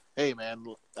hey man,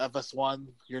 FS1,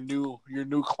 your new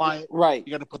client, Right.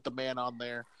 you got to put the man on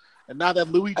there. And now that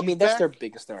Luigi, I mean, that's their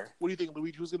biggest star. What do you think,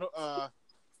 Luigi? Who's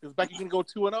is Becky gonna go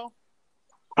 2-0?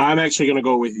 I'm actually going to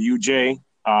go with UJ.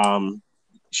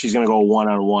 She's going to go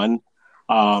 1-on-1.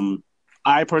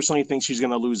 I personally think she's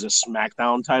going to lose a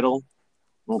SmackDown title,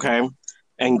 okay,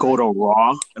 and go to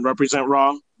Raw and represent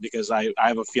Raw because I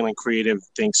have a feeling Creative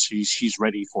thinks she's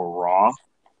ready for Raw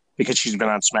because she's been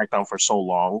on SmackDown for so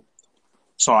long.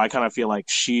 So I kind of feel like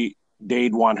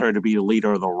they'd want her to be the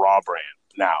leader of the Raw brand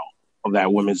now of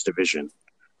that women's division.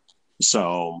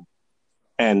 So,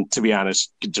 and to be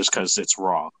honest, just because it's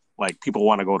Raw. Like, people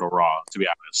want to go to Raw, to be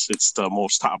honest. It's the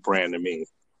most top brand to me.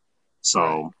 So,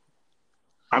 Right.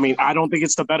 I mean, I don't think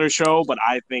it's the better show, but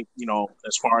I think,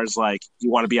 as far as, like,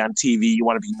 you want to be on TV, you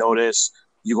want to be noticed,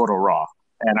 you go to Raw.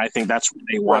 And I think that's where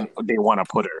they want to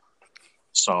put her.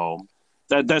 So,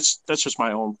 that's just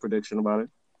my own prediction about it.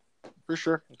 For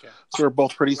sure. Okay. So we're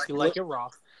both pretty You like it raw.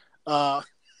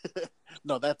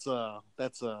 No, that's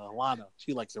Lana.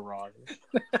 She likes it raw.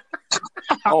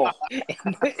 Oh.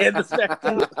 In the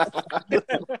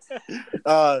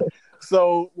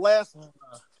So last,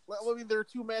 there are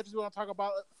two matches we want to talk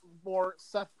about more.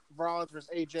 Seth Rollins versus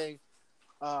AJ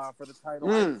for the title.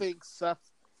 I think Seth,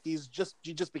 he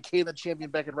just became the champion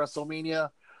back at WrestleMania,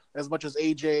 as much as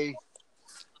AJ.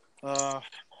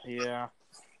 Yeah.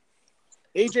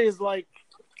 AJ is like,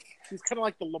 he's kind of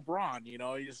like the LeBron,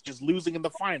 he's just losing in the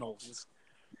finals.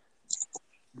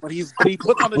 But he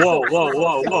puts on the Whoa. He's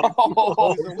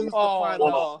gonna lose the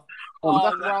final.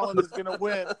 Seth Rollins is gonna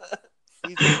win.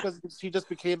 He just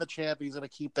became the champ. He's gonna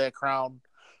keep that crown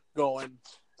going.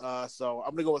 So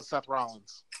I'm gonna go with Seth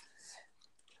Rollins.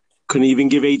 Couldn't even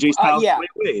give AJ Styles yeah.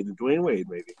 Dwayne Wade,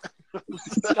 maybe.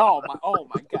 Oh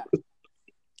my God.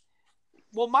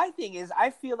 Well, my thing is, I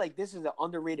feel like this is an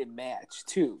underrated match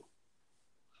too.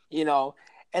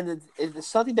 And it's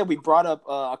something that we brought up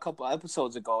a couple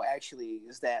episodes ago. Actually,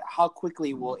 is that how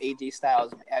quickly will AJ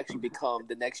Styles actually become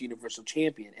the next Universal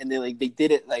Champion? And they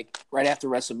did it right after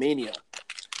WrestleMania.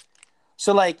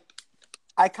 So I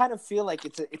kind of feel like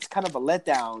it's kind of a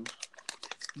letdown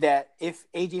that if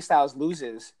AJ Styles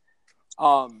loses,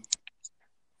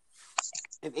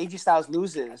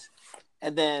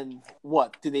 and then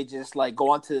what? Do they just go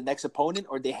on to the next opponent,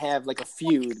 or they have a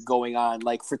feud going on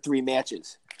for 3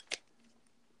 matches?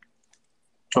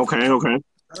 Okay.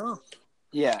 Oh.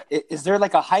 Yeah. Is there a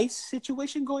heist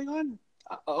situation going on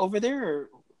over there? Or...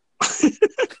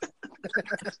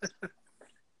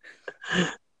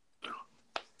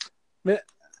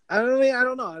 I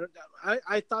don't know.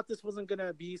 I thought this wasn't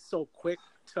gonna be so quick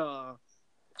to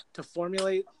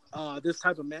formulate this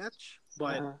type of match,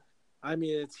 but I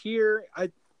mean it's here. I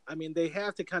mean they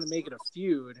have to kind of make it a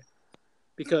feud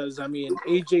because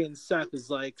AJ and Seth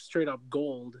is straight up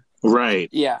gold. Right.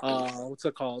 Yeah. What's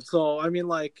it called? So I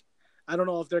don't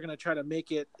know if they're gonna try to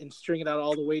make it and string it out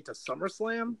all the way to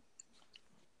SummerSlam,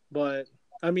 but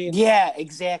yeah,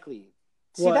 exactly.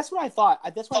 See, What? that's what I thought.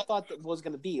 That's what I thought that was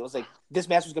going to be. It was this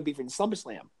match was going to be for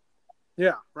SummerSlam.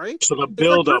 Yeah, right? So the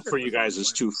build up for you guys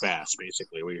is too fast,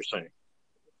 basically, what you're saying.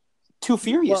 Too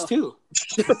furious, too.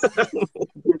 Hey,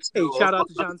 shout out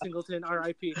to John Singleton,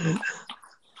 R.I.P.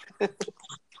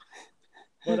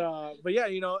 But yeah,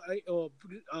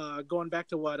 going back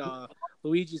to what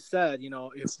Luigi said,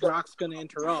 if Brock's going to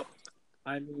interrupt,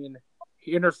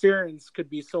 interference could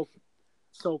be so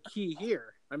key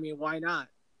here. Why not?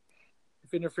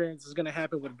 If interference is going to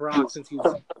happen with Brock since he's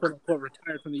quote unquote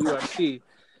retired from the UFC,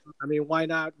 why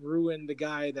not ruin the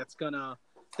guy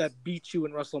that beat you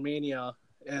in WrestleMania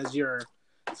as your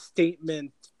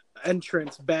statement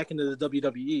entrance back into the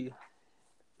WWE?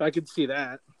 I could see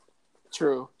that.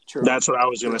 True. That's what I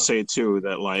was going to say too,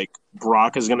 that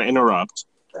Brock is going to interrupt,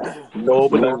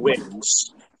 nobody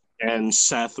wins, and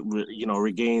Seth,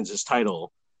 regains his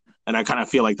title. And I kind of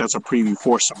feel like that's a preview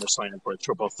for SummerSlam for a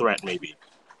triple threat maybe.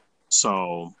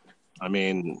 So, I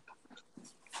don't know.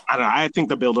 I think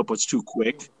the build-up was too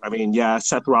quick. Yeah,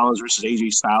 Seth Rollins versus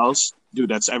AJ Styles, dude,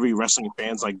 that's every wrestling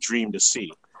fan's dream to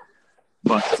see.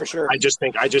 But for sure, I just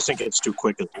think it's too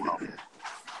quick as well.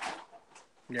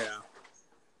 Yeah.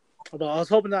 Although I was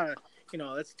hoping that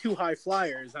that's 2 high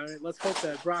flyers. Let's hope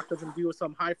that Brock doesn't do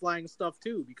some high flying stuff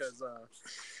too, because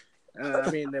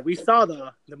we saw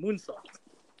the moonsault.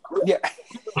 Yeah,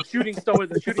 Shooting Star with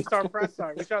the Shooting Star Press.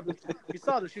 Sorry, we saw the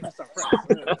Shooting Star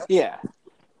Press. yeah.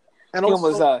 And He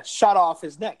also, almost shot off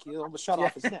his neck. He almost shot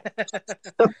off his neck.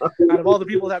 Out of all the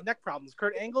people that have neck problems,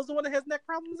 Kurt Angle's the one that has neck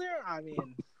problems there. I mean,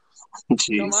 come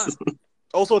on.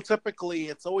 also typically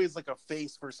it's always like a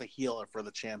face versus a heel for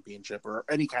the championship or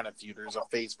any kind of feud. There's a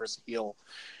face versus heel,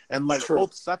 and like True.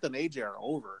 both Seth and AJ are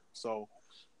over. So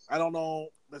I don't know.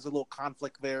 There's a little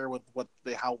conflict there with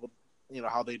how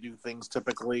they do things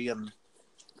typically, and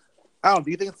I don't know.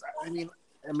 Do you think it's? I mean,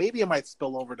 and maybe it might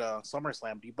spill over to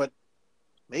SummerSlam, but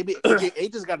maybe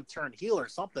AJ's got to turn heel or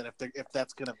something if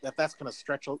that's gonna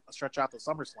stretch out the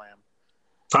SummerSlam.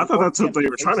 I thought that's what they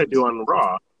were trying to do on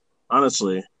Raw.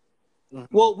 Honestly,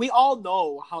 Well, we all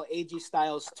know how AJ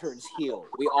Styles turns heel.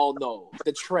 We all know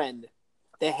the trend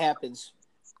that happens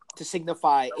to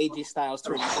signify AJ Styles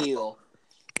turning heel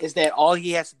is that all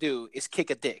he has to do is kick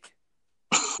a dick.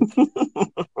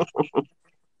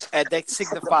 And that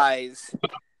signifies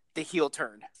the heel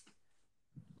turn.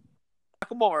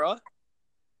 Nakamura.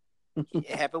 It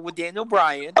happened with Daniel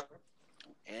Bryan.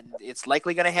 And it's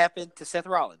likely going to happen to Seth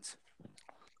Rollins.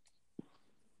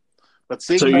 But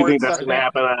so you think that's going to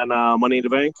happen on Money in the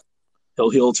Bank?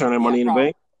 He'll turn on Money in the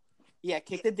Bank? Yeah,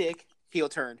 kick the dick, heel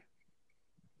turn.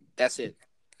 That's it.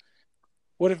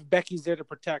 What if Becky's there to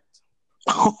protect?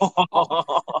 It's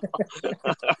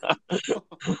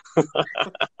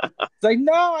like,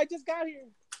 no, I just got here.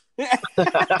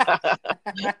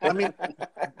 I mean,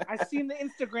 I seen the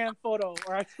Instagram photo,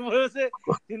 or what was it?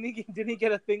 Didn't he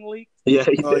get a thing leaked? Yeah,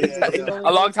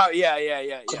 A long time.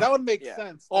 Yeah. But that would make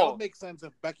sense. That Oh. would make sense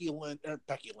if Becky Lynch. What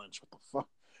the fuck?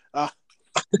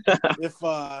 If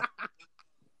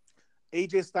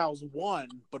AJ Styles won,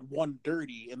 but won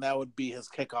dirty, and that would be his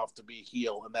kickoff to be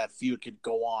heel, and that feud could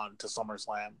go on to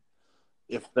SummerSlam.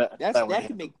 If that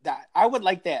Could make that. I would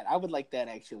like that. I would like that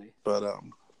actually. But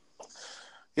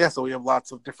yeah. So we have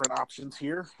lots of different options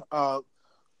here.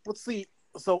 Let's see.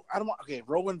 So I don't want. Okay,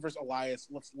 Rowan versus Elias.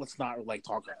 Let's not like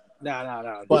talk.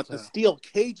 No. But the steel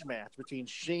cage match between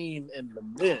Shane and The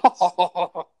Miz.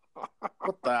 What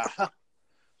the hell?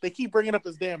 They keep bringing up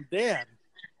his damn dad.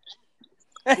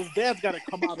 His dad's got to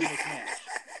come out of this match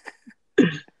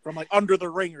from like under the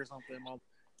ring or something.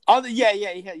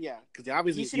 Yeah. Because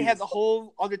obviously You should have the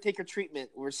whole Undertaker treatment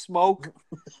where smoke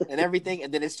and everything,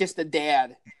 and then it's just the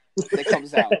dad that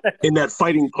comes out. In that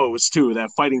fighting pose too. That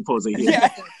fighting pose they did. Yeah.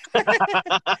 He's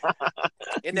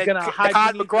And that gonna hide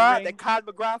Cod beneath the McGrath, ring. that Cod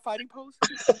McGrath fighting pose.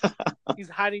 He's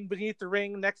hiding beneath the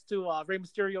ring next to Rey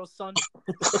Mysterio's son.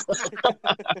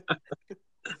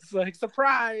 It's like,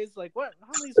 surprise! Like, what?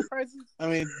 How many surprises? I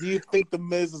mean, do you think The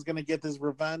Miz is going to get his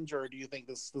revenge, or do you think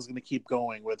this is going to keep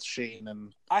going with Shane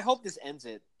and? I hope this ends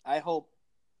it. I hope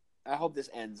this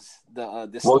ends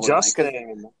this. Well, storyline, 'cause-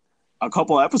 Justin, a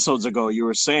couple episodes ago, you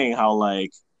were saying how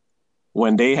like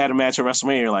when they had a match at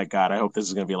WrestleMania, you're like, God, I hope this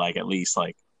is going to be like at least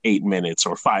like 8 minutes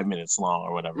or 5 minutes long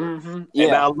or whatever. Mhm, yeah.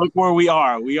 And now look where we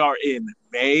are. We are in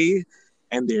May,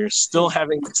 and they're still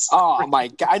having this. Oh my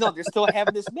god! I know they're still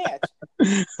having this match,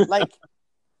 like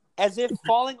as if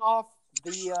falling off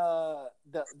the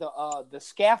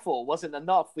scaffold wasn't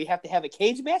enough. We have to have a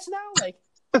cage match now. Like,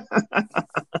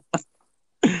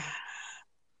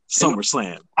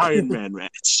 SummerSlam Iron Man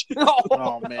match.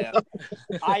 Oh man,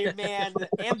 Iron Man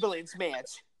ambulance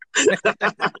match.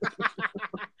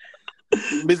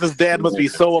 Mrs. Dad must be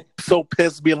so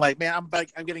pissed, being like, man, I'm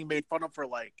getting made fun of for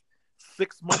like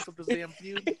 6 months of this damn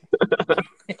feud.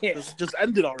 This just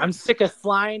ended already. I'm sick of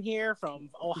flying here from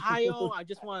Ohio. I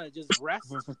just want to just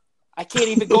rest. I can't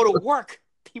even go to work.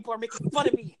 People are making fun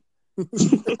of me.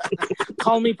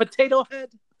 Call me Potato Head.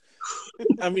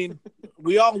 I mean,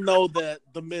 we all know that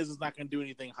The Miz is not going to do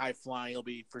anything high flying. He'll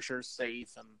be for sure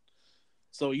safe. And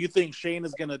so you think Shane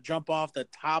is going to jump off the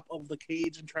top of the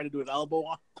cage and try to do an elbow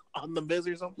on The Miz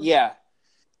or something? Yeah,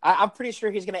 I'm pretty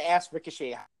sure he's gonna ask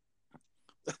Ricochet.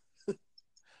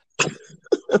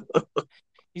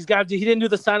 He didn't do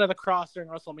the sign of the cross during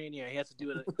WrestleMania. He has to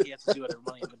do it. He has to do it at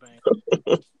Money in the Bank.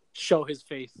 Show his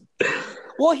face.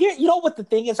 Well, here, you know what the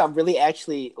thing is I'm really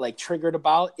actually like triggered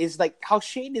about is like how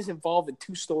Shane is involved in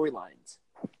 2 storylines.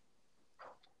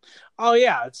 Oh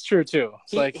yeah, it's true too.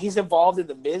 It's He's involved in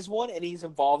the Miz one and he's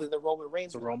involved in the Roman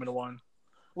Reigns the one. Roman one.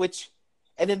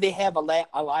 And then they have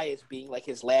Elias being like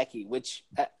his lackey, which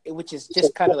is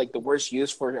just kind of like the worst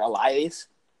use for Elias.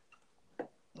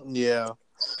 Yeah.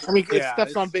 I mean, Yeah,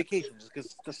 Steph's on vacation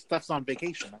because Steph's on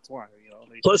vacation. That's why,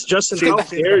 Plus, Justin, how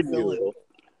dare you?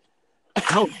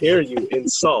 How dare you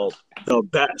insult the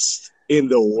best in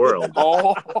the world?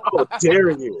 Oh, How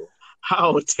dare you?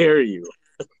 How dare you?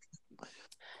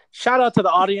 Shout out to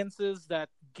the audiences that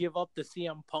give up the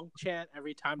CM Punk chant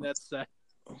every time that's said.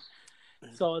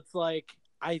 So it's like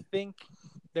I think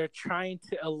they're trying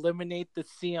to eliminate the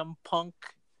CM Punk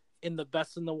in the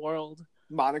Best in the World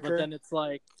moniker. But then it's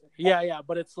like, yeah,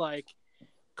 but it's like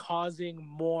causing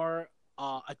more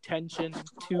attention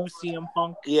to CM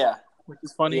Punk. Yeah, which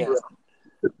is funny. Yeah.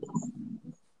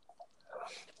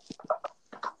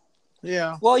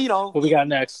 Yeah. Well, you know, What we got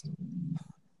next?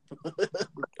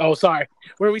 Oh, sorry.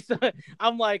 Where we?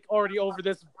 I'm like already over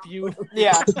this feud.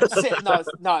 yeah.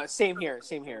 No, same here.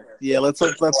 Yeah, let's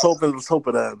hope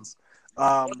it ends.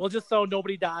 Well, just so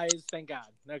nobody dies. Thank God.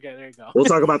 Okay, there you go. We'll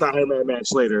talk about the Iron Man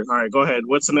match later. All right, go ahead.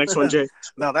 What's the next one, Jay?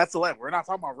 No, that's the last. We're not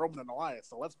talking about Roman and Elias,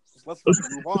 so let's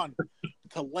move on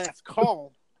to last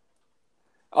call.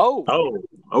 Oh,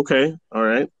 okay. All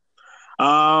right.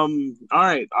 All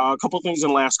right. A couple things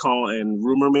in last call and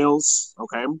rumor mills.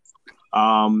 Okay.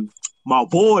 My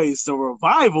boys, the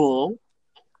Revival,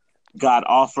 got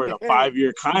offered a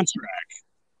 5-year contract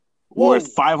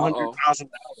worth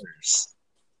 $500,000.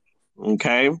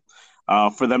 Okay,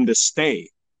 for them to stay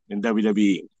in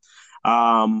WWE.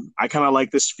 I kind of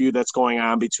like this feud that's going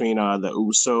on between the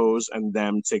Usos and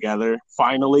them together.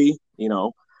 Finally, you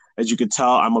know, as you can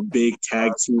tell, I'm a big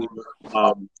tag team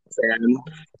fan.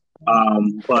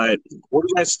 But what do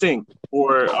you guys think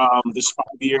for this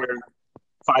 5-year,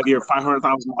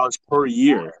 $500,000 per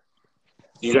year?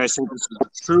 Do you guys think this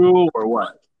is true or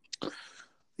what?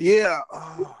 Yeah,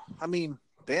 I mean,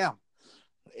 damn.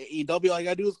 AEW, all you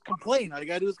gotta do is complain. All you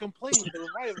gotta do is complain with the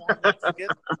Revival to get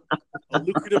a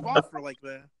lucrative offer like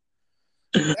that.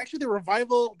 Actually, the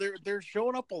Revival, they're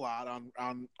showing up a lot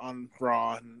on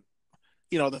Raw, and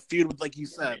you know the feud with, like you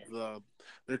said,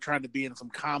 they're trying to be in some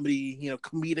comedy,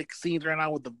 comedic scenes right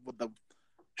now with the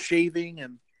shaving,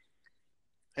 and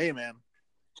hey, man,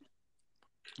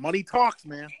 money talks,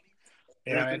 man.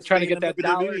 Yeah, man, trying to get that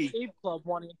Dollar Shave Club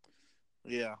money.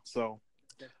 Yeah, so.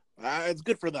 It's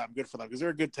good for them because they're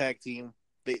a good tag team.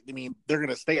 They're going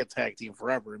to stay a tag team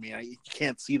forever. You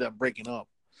can't see them breaking up.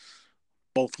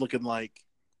 Both looking like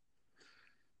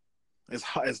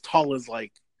as tall as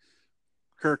like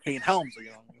Hurricane Helms.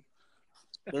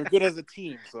 They're good as a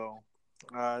team. So,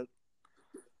 yeah,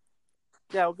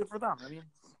 well, good for them.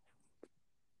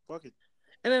 Fuck it.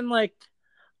 And then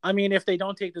if they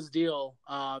don't take this deal,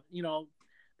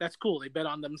 that's cool. They bet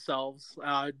on themselves.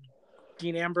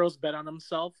 Dean Ambrose bet on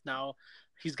himself. Now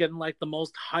he's getting like the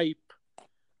most hype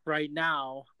right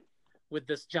now with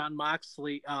this John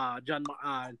Moxley promo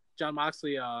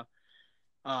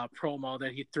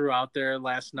that he threw out there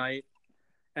last night.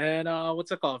 And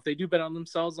what's it called? If they do bet on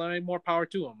themselves, more power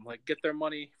to them. Like, get their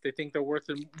money. If they think they're worth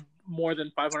more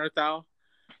than $500,000,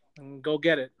 and go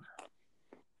get it.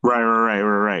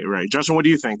 Right. Justin, what do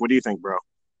you think? Bro?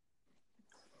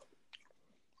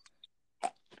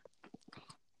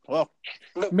 Well,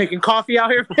 making coffee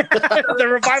out here. The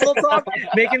Revival talk.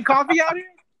 Making coffee out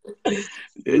here.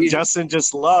 Justin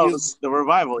just loves the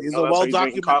Revival. He's a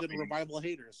well-documented Revival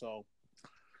hater. So,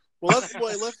 well, let's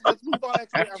move on.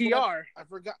 Actually, FTR. I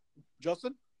forgot.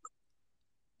 Justin.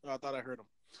 Oh, I thought I heard him.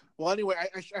 Well, anyway, I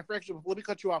actually let me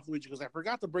cut you off, Luigi, because I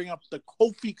forgot to bring up the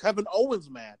Kofi Kevin Owens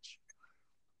match.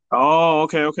 Oh,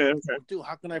 okay. Dude,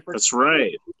 how can I forget? That's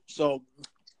right. So,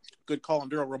 good call,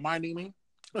 Enduro, reminding me.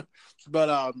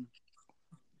 But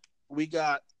we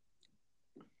got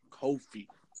Kofi.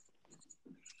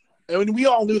 We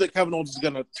all knew that Kevin Owens was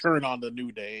going to turn on the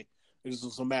New Day. It was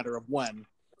just a matter of when.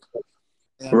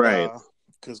 And, right.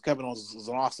 Because Kevin Owens is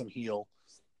an awesome heel.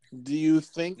 Do you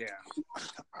think? Yeah.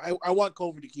 I want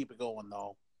Kofi to keep it going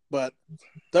though, but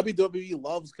WWE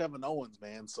loves Kevin Owens,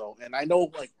 man. So, and I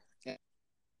know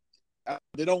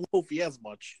they don't love Kofi as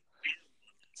much.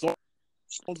 So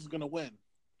Owens is going to win.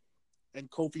 And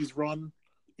Kofi's run,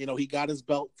 he got his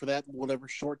belt for that whatever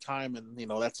short time, and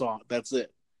that's all. That's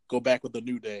it. Go back with the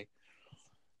New Day.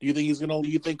 Do you think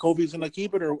you think Kofi's gonna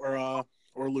keep it or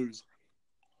lose?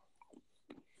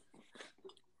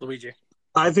 Luigi.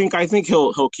 I think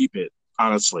he'll keep it.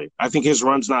 Honestly, I think his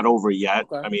run's not over yet.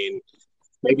 Okay.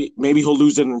 Maybe he'll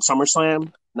lose it in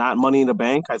SummerSlam, not Money in the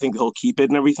Bank. I think he'll keep it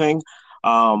and everything.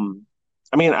 I don't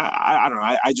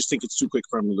know. I just think it's too quick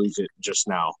for him to lose it just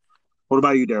now. What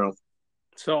about you, Daryl?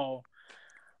 So,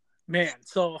 man,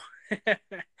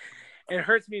 it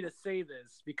hurts me to say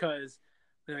this because,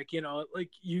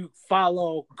 you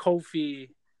follow Kofi,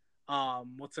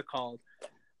 what's it called,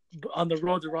 on the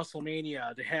road to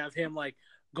WrestleMania, to have him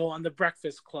go on the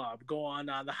Breakfast Club, go on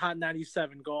the Hot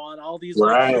 97, go on all these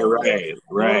right. Go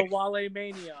to Wale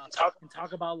Mania, and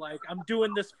talk about I'm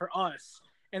doing this for us,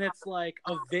 and it's a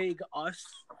vague us.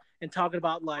 and talking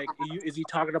about like, is he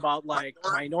talking about like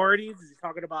minorities? Is he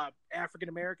talking about African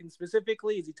Americans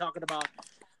specifically? Is he talking about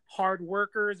hard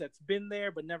workers that's been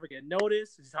there but never get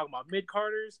noticed? Is he talking about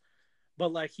mid-carders?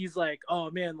 But like, he's like,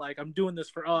 oh man, like I'm doing this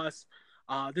for us.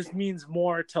 This means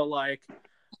more to like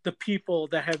the people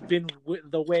that have been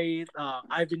the way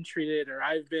I've been treated, or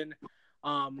I've been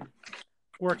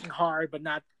working hard but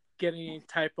not getting any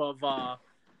type of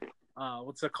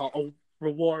what's it called, a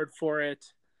reward for it.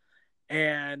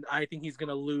 And I think he's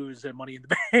gonna lose at Money in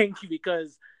the Bank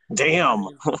because Damn.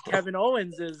 Kevin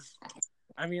Owens is.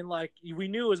 I mean, like, we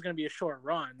knew it was going to be a short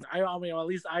run. I mean, at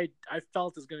least I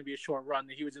felt it was going to be a short run.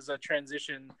 That he was just a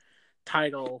transition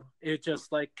title. It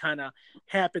just like kind of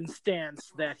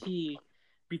happenstance that he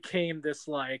became this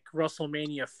like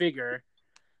WrestleMania figure.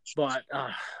 But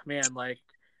man, like,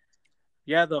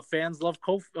 yeah, the fans love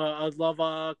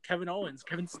Kevin Owens,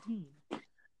 Kevin Steen.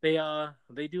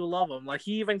 They do love him. Like,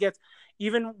 he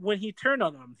even when he turned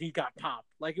on them, he got popped.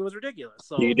 Like, it was ridiculous.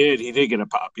 So He did get a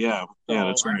pop. Yeah, yeah,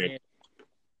 that's right. I mean,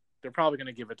 they're probably going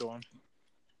to give it to him.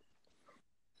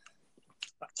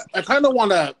 I kind of want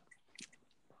to.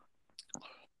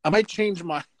 I might change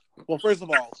my. Well, first of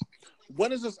all,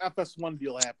 when is this FS1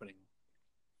 deal happening?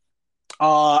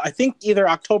 I think either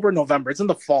October or November. It's in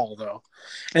the fall though,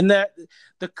 and that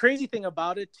the crazy thing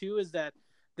about it too is that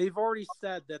they've already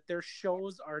said that their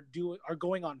shows are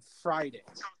going on Fridays,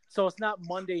 so it's not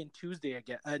Monday and Tuesday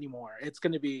again anymore. It's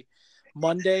going to be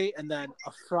Monday and then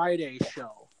a Friday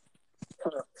show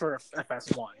for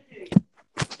FS1.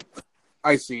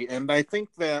 I see, and I think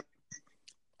that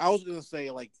I was going to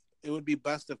say, like, it would be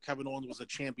best if Kevin Owens was a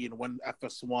champion when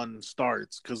FS1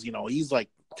 starts, because he's like,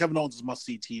 Kevin Owens is must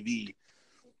see TV.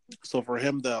 So for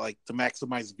him to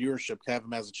maximize viewership, to have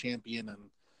him as a champion, and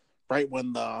right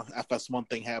when the FS1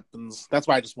 thing happens, that's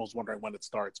why I just was wondering when it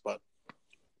starts. But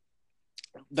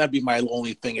that'd be my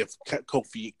only thing if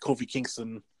Kofi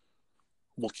Kingston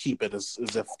will keep it, is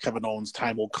if Kevin Owens'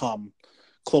 time will come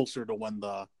closer to when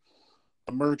the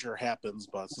merger happens,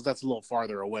 but since that's a little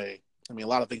farther away, I mean, a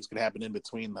lot of things could happen in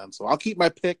between then. So I'll keep my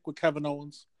pick with Kevin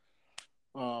Owens.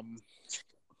 You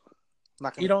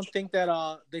don't think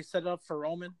that they set it up for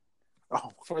Roman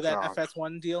for that God.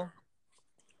 FS1 deal?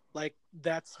 Like,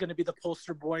 that's going to be the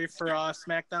poster boy for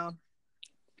SmackDown?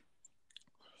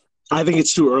 I think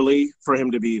it's too early for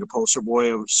him to be the poster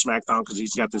boy of SmackDown because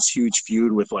he's got this huge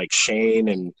feud with like Shane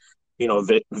and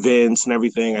Vince and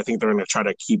everything. I think they're going to try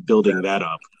to keep building that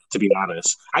up. To be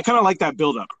honest, I kind of like that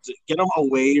build up. Get him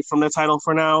away from the title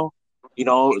for now.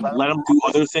 Let him do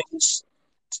other things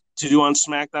to do on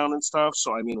SmackDown and stuff.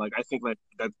 So I mean, like, I think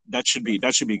that should be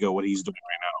good what he's doing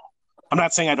right now. I'm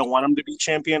not saying I don't want him to be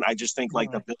champion. I just think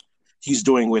like the build he's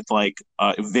doing with like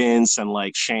Vince and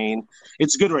like Shane,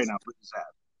 it's good right now for his ad.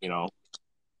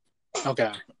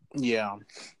 Okay. Yeah.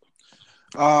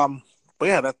 But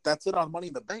yeah, that's it on Money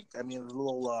in the Bank. I mean, it's a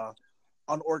little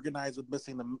unorganized with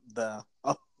missing the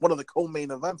one of the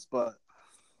co-main events, but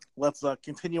let's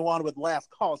continue on with last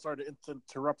call. Sorry to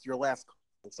interrupt your last call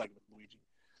segment, Luigi.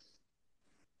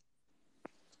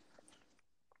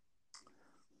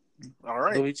 All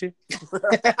right, Luigi.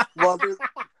 Well,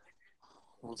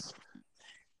 let's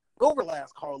go over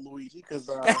last call, Luigi, because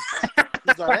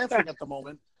he's not answering at the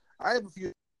moment. I have a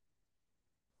few.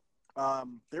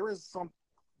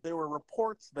 There were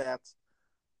reports that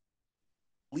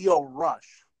Lio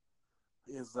Rush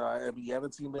is. You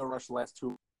haven't seen Lio Rush the last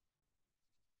two,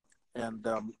 and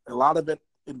a lot of it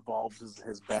involves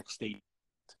his backstage,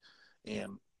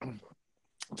 and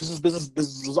this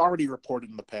was already reported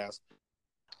in the past.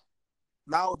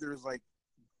 Now there's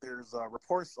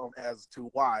reports as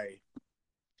to why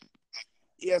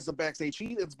he has the backstage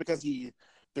heat. It's because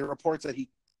there are reports that he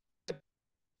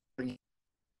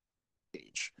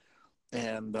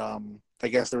and I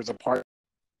guess there was a part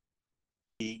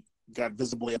he got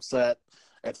visibly upset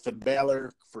at Finn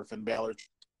Balor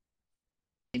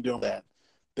doing that.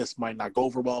 This might not go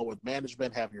over well with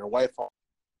management, having your wife,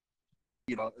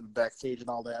 backstage and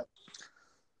all that.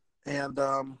 And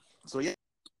so yeah,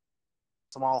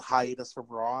 small hiatus from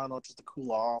Raw, just to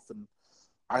cool off. And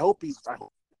I hope because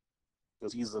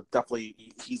he's definitely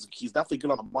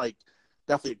good on the mic,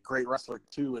 definitely a great wrestler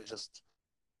too. It's just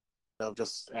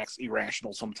acts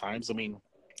irrational sometimes. I mean,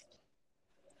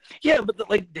 yeah, but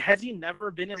has he never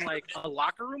been in like a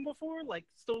locker room before? Like,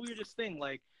 it's the weirdest thing.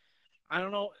 Like, I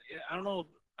don't know.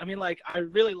 I mean, like, I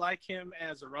really like him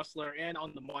as a wrestler and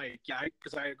on the mic. Yeah,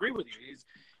 because I agree with you.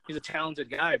 He's a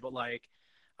talented guy, but like,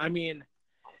 I mean,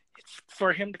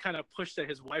 for him to kind of push that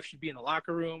his wife should be in the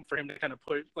locker room, for him to kind of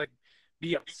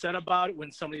be upset about it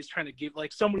when somebody's trying to give,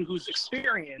 like, someone who's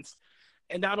experienced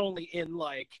and not only in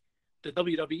like the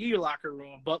WWE locker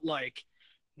room, but like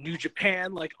New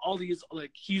Japan, like all these,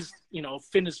 like he's, you know,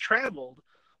 Finn has traveled,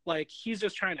 like he's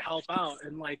just trying to help out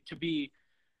and like to be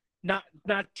not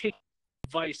take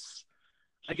advice,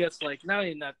 I guess, like not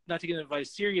taking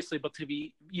advice seriously, but to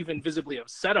be even visibly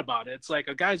upset about it. It's like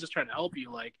a guy's just trying to help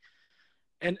you, like,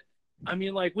 and I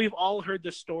mean, like we've all heard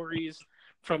the stories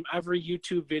from every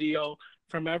YouTube video,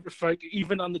 from every, like,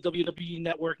 even on the WWE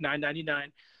Network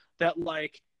 9.99, that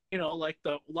like, you know, like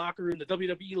the locker room, the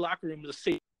WWE locker room is a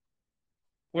safe,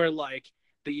 where like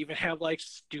they even have like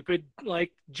stupid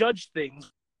like judge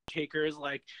things, takers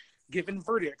like giving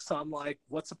verdicts on like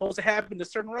what's supposed to happen to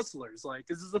certain wrestlers. Like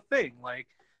this is a thing. Like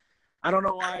I don't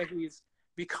know why he's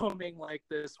becoming like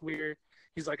this weird.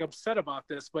 He's like upset about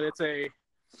this, but it's a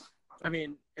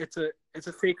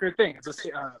sacred thing. It's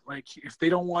a like if they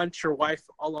don't want your wife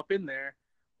all up in there,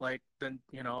 like then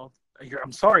you know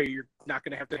I'm sorry, you're not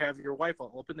gonna have your wife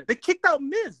all up in there. They kicked out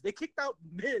Miz. They kicked out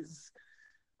Miz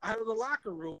out of the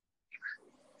locker room.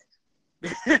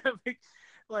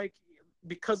 Like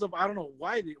because of I don't know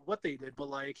what they did, but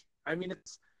like I mean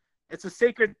it's a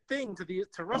sacred thing to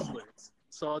wrestlers.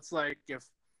 So it's like if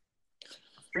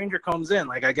a stranger comes in,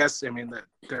 like I guess I mean that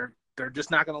they're just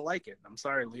not gonna like it. I'm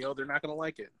sorry, Leo, they're not gonna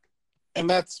like it. And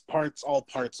that's all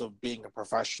parts of being a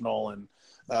professional, and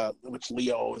which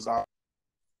Leo is on.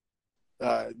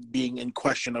 Being in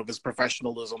question of his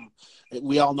professionalism.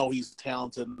 We all know he's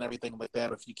talented and everything like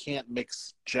that. If you can't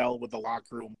gel with the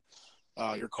locker room,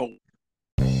 you're cold.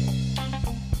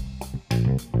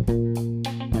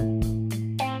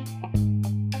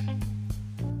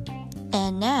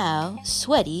 And now,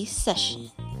 Sweaty Session.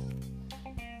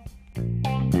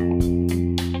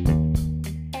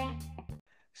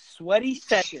 Sweaty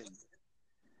Session.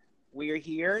 We are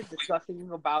here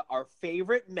discussing about our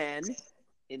favorite men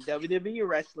in WWE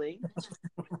wrestling.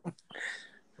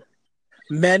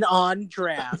 Men on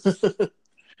draft.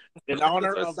 In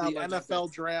honor of the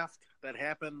NFL draft that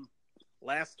happened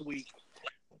last week,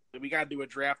 we got to do a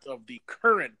draft of the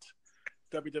current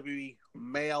WWE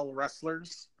male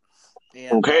wrestlers.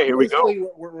 And Okay, here we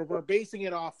go. We're basing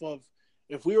it off of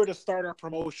if we were to start our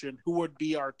promotion, who would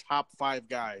be our top 5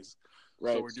 guys?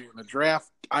 Right. So we're doing a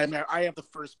draft. I have the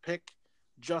first pick.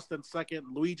 Justin second,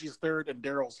 Luigi's third, and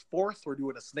Daryl's fourth. We're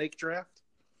doing a snake draft.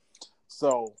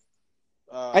 So,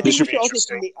 I think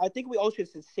we also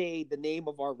should say the name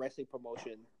of our wrestling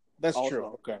promotion. That's also. true.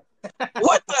 Okay.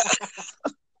 What the?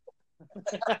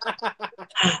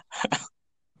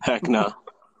 Heck no.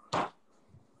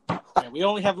 Yeah, we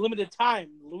only have limited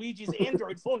time. Luigi's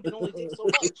Android phone can only take so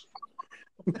much.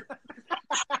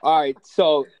 All right,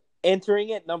 so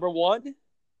entering at number 1.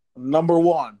 Number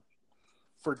 1.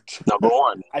 For Number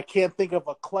 1. I can't think of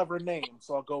a clever name,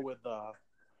 so I'll go with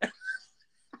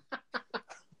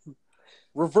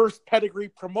Reverse Pedigree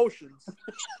Promotions.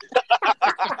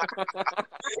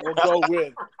 We'll go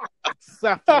with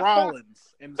Seth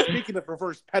Rollins. And speaking of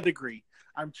reverse pedigree,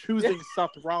 I'm choosing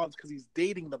Seth Rollins because he's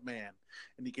dating the man,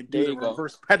 and he can do the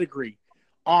reverse pedigree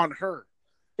on her.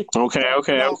 Okay.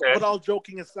 But all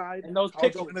joking aside, and those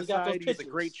pictures, he's a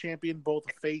great champion,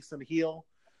 both face and heel.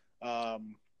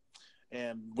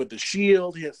 And with the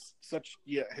Shield, he has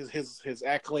his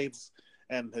accolades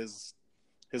and his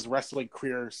wrestling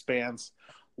career spans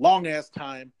long ass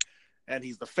time, and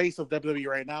he's the face of WWE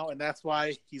right now, and that's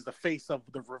why he's the face of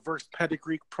the Reverse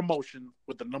Pedigree promotion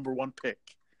with the number 1 pick.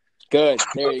 Good,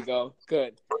 there you go.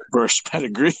 Good. Reverse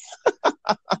Pedigree.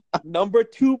 Number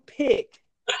 2 pick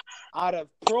out of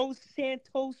Pro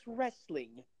Santos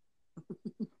Wrestling.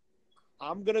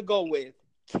 I'm gonna go with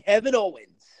Kevin Owens.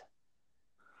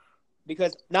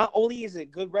 Because not only is he a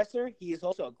good wrestler, he is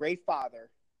also a great father.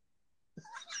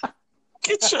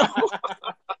 Get your...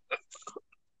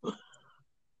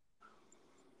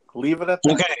 Leave it at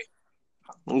that.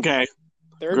 Okay.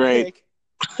 Third Great.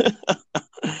 pick.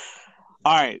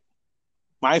 All right.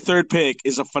 My third pick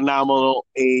is a phenomenal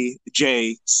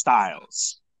AJ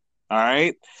Styles. All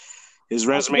right. His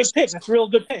resume. That's a good pick. That's a real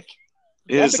good pick.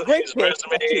 That's a great his pick.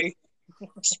 resume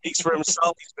speaks for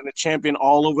himself. He's been a champion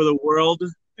all over the world,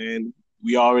 and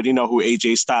we already know who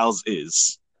AJ Styles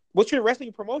is. What's your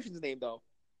wrestling promotion's name, though?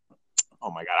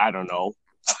 Oh my God, I don't know.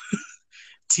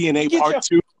 TNA Part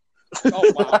 2.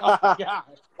 Oh wow! Oh, God.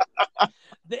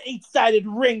 The 8-sided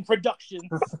ring Productions.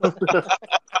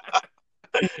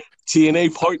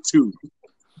 TNA Part 2.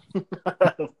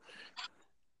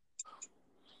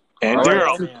 And All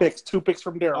Daryl. right, two picks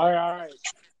from Daryl. All right.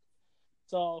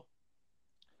 So,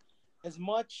 as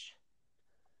much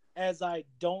as I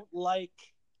don't like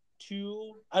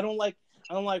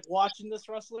watching this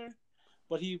wrestler,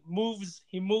 but he moves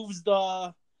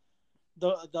the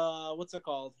the what's it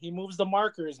called? He moves the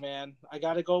markers, man. I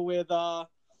gotta go with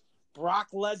Brock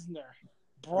Lesnar.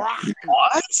 Brock.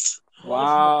 What?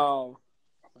 Wow.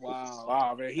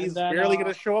 Wow, man, he's And then, barely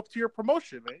gonna show up to your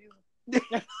promotion, man.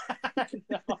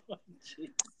 No, jeez.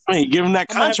 I mean, give him that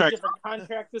I'm gonna have a contract. different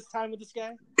contract this time with this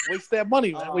guy. Waste that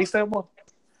money, man. Waste that money.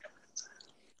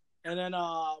 And then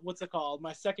what's it called?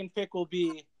 My second pick will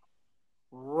be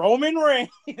Roman Reigns.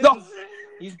 No.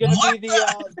 He's gonna be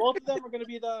the both of them are gonna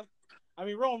be the. I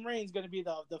mean, Roman Reigns is gonna be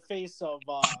the face of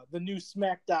the new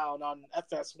SmackDown on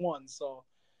FS1. So,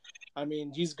 I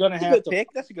mean, he's gonna That's a have good to pick.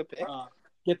 That's a good pick.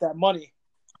 get that money.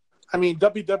 I mean,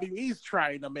 WWE's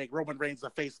trying to make Roman Reigns the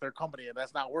face of their company, and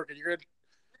that's not working. You're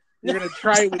gonna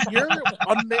try with your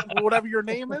whatever your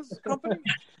name is company.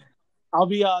 I'll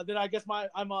be then I guess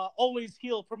I'm always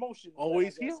heel promotion.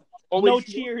 Always heel? Always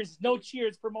heel? No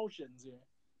cheers promotions.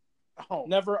 Yeah. Oh,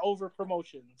 Never over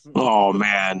promotions. Oh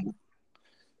man.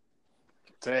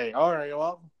 dang. All right.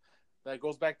 Well, that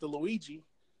goes back to Luigi.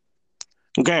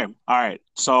 Okay. All right.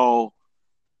 So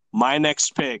my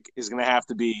next pick is gonna have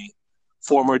to be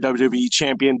former WWE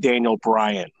champion Daniel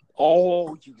Bryan.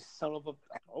 Oh, you son of a.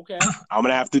 Okay. I'm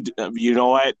gonna have to. You know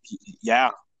what?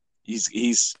 Yeah,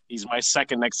 he's my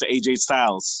second next to AJ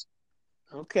Styles.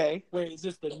 Okay. Wait, is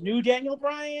this the new Daniel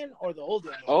Bryan or the old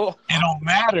Daniel? Oh, It don't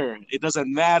matter. It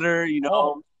doesn't matter. You know,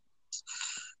 Oh.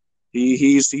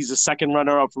 he's a second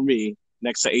runner up for me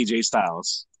next to AJ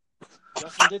Styles.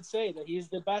 Justin did say that he's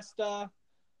the best,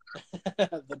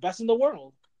 the best in the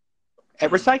world. at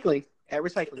recycling. At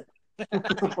recycling.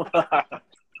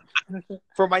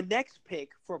 For my next pick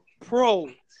for Pro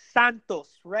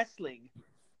Santos Wrestling,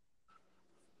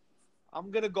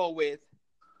 I'm gonna go with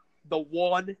the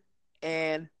one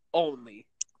and only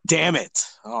Damn it!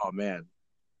 Oh man.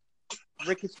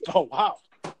 Ricochet. Oh wow!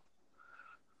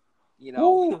 You know,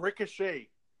 Ooh, Ricochet.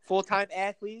 full-time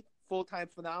athlete, full-time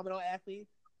phenomenal athlete,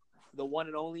 the one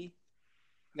and only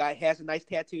guy has a nice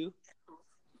tattoo.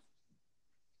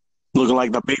 Looking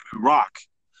like the baby Rock.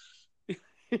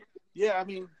 Yeah, I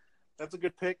mean, that's a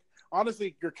good pick.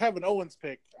 Honestly, your Kevin Owens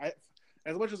pick,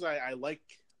 as much as I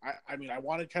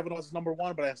wanted Kevin Owens number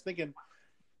one, but I was thinking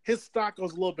his stock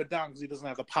goes a little bit down because he doesn't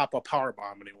have the pop-up power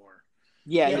bomb anymore.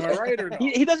 Yeah, Am I right or no?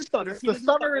 he doesn't stunner. It's the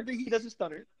stunner. He doesn't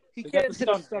stunner. He They got can't the hit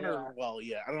a stunner, stunner yeah. well.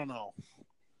 Yeah, I don't know.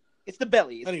 It's the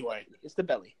belly. Anyway. It's the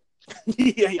belly.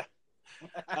 yeah.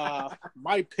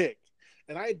 My pick,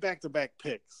 and I had back-to-back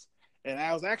picks, and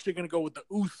I was actually going to go with the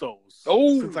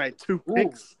Usos since I had two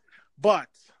picks, but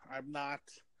I'm not.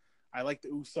 I like the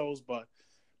Usos, but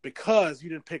because you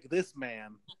didn't pick this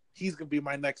man, he's going to be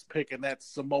my next pick, and that's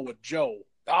Samoa Joe.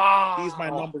 He's my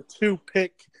number two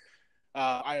pick.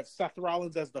 I have Seth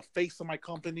Rollins as the face of my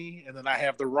company, and then I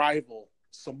have the rival,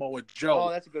 Samoa Joe. Oh,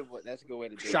 that's a good one. That's a good way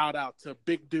to do it. Shout out to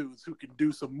big dudes who can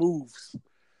do some moves.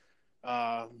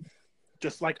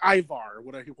 Just like Ivar,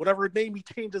 whatever name he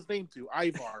changed his name to,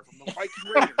 Ivar from the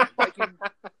Viking Raiders,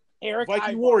 Eric Viking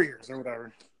Ivar, Warriors or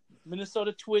whatever.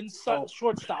 Minnesota Twins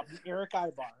shortstop Eric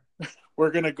Ivar.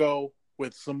 We're gonna go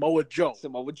with Samoa Joe.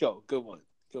 Samoa Joe. Good one.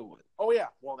 Good one. Oh yeah,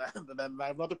 well then I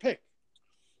have another pick.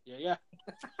 Yeah.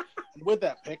 With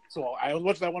that pick, so as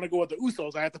much as I want to go with the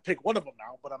Usos, I have to pick one of them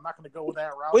now. But I'm not going to go with that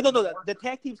route. Wait, no. The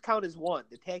tag teams count as one.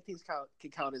 The tag teams can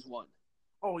count as one.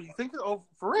 Oh, you think? Oh,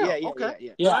 for real? Yeah,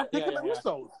 okay. Yeah. I'm picking the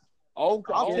Usos. Oh,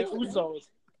 I'll okay. take Usos.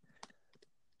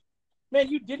 Man,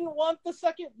 you didn't want the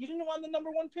second. You didn't want the number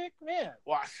one pick, man.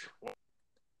 Watch.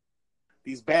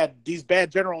 These bad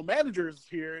general managers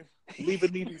here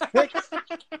leaving me these picks.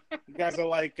 You guys are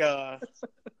like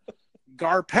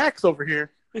Gar Pax over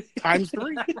here. Times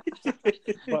 3.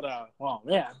 But Oh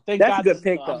man, thank That's God a good this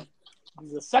pick, is, though.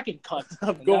 This is a second cut.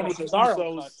 I'm going with the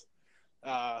Cesaro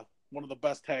Usos. One of the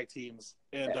best tag teams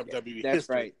in WWE That's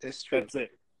history. right. That's true. That's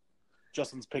it.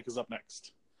 Justin's pick is up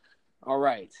next. All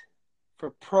right.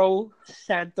 For Pro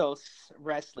Santos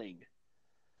Wrestling,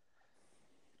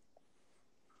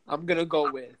 I'm going to go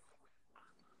with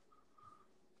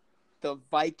the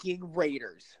Viking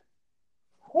Raiders.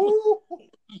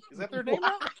 Is that their name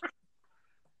now?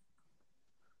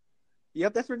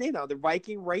 Yep, that's their name now. The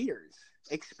Viking Raiders.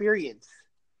 Experience.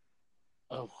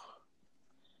 Oh.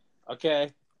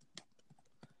 Okay.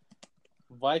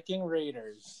 Viking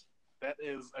Raiders. That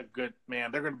is a good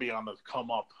man. They're going to be on the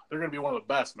come up. They're going to be one of the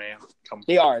best, man.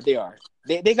 They are.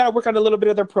 They got to work on a little bit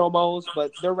of their promos,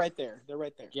 but they're right there. They're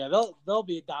right there. Yeah, they'll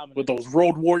be dominant With those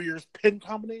Road Warriors pin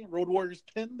company, Road Warriors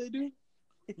pin they do.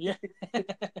 Yeah.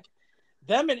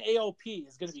 Them and AOP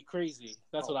is gonna be crazy.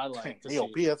 That's what I like to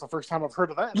AOP, see. that's the first time I've heard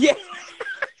of that. Yeah.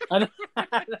 I know.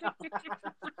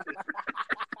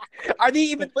 Are they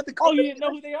even with the Oh, you company? didn't know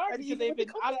who they are Are they because even they've with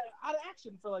the been out of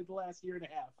action for like the last year and a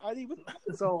half. Are they with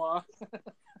So,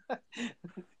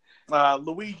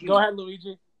 Luigi. go ahead,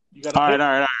 Luigi. You got a All right, pick? all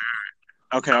right,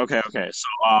 all right. Okay. So,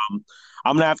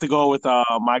 I'm gonna have to go with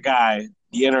my guy,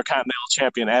 the Intercontinental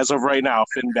Champion, as of right now,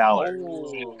 Finn Balor.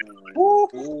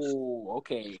 Oh,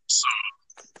 okay. So,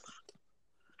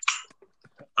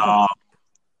 yeah,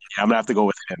 I'm gonna have to go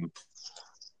with him.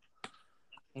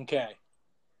 Okay.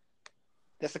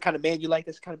 That's the kind of man you like.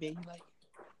 That's the kind of man you like.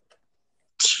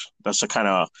 That's the kind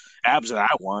of abs that I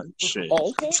want. Shit. Oh,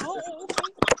 okay. Oh,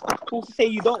 okay. Who's to say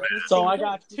you don't? Who's to say So you I don't?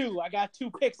 got two. I got two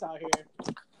picks out here.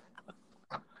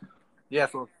 Yeah,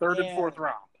 so third and Yeah. fourth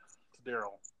round to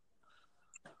Daryl.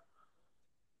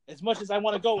 As much as I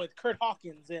want to go with Kurt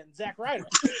Hawkins and Zack Ryder,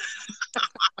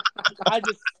 I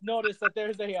just noticed that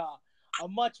there's a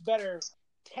much better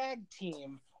tag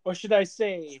team, or should I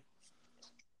say,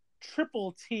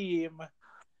 triple team,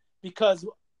 because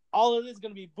all of this is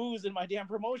going to be booze in my damn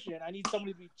promotion. I need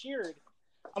somebody to be cheered.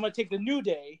 I'm going to take the New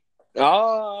Day,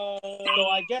 Oh. so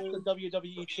I get the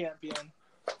WWE champion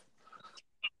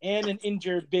and an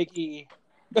injured Big E.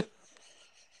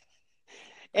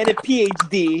 And a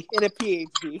PhD. And a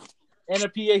PhD. And a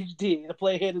PhD to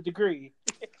play hit a degree.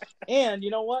 And you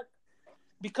know what?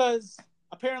 Because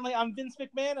apparently I'm Vince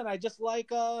McMahon and I just like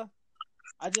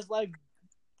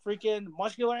freaking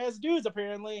muscular ass dudes,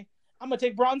 apparently. I'm gonna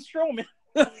take Braun Strowman.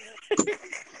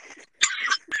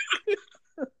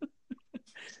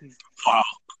 Wow.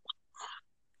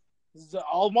 This is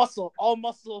all muscle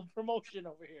promotion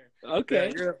over here. Okay.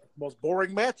 Yeah, you're the most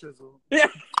boring matches.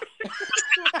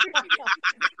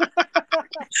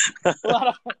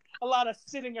 a lot of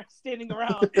standing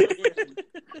around over here.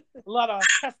 A lot of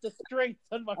test of strength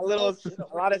on my A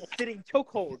lot of sitting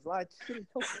chokeholds.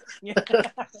 Yeah.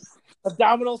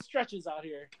 Abdominal stretches out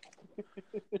here.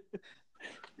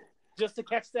 Just to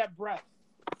catch that breath.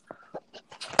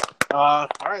 All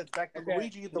right, back to Okay.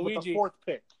 Luigi with the Luigi. fourth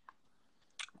pick.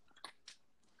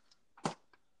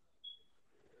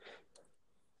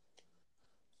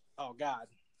 Oh God.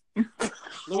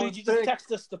 Luigi, pick. just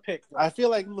text us the pick. I feel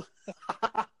like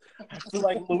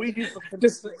Luigi's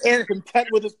Just and content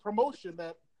with his promotion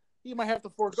that he might have to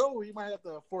forego. He might have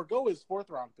to forego his fourth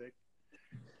round pick.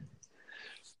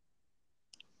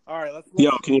 All right, let's.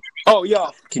 Yo, can you? oh, yo,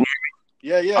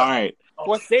 Yeah. All right,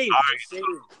 what save? All right.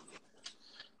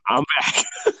 I'm back.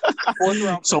 Fourth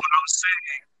round. So what I was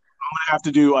saying, I'm gonna have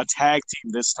to do a tag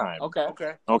team this time. Okay.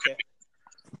 Okay.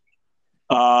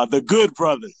 The Good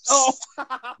Brothers. Oh.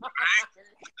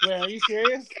 Wait, are you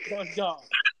serious? No, you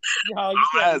You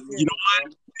can't. know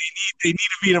what? They need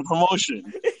to be in a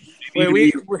promotion.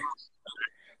 Wait.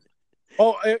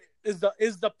 Oh, is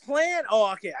the plan?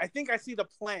 Oh, okay. I think I see the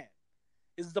plan.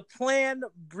 Is the plan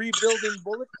rebuilding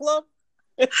Bullet Club?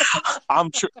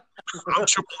 I'm Triple H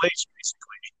basically.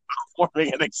 I'm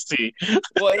forming NXT.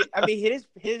 Well, I mean, it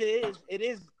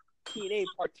is TNA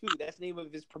Part 2. That's the name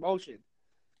of his promotion.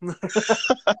 So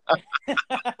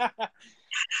I got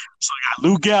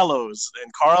Lou Gallows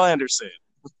and Carl Anderson.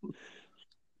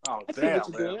 Oh I see damn, what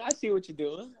you're doing. man. I see what you're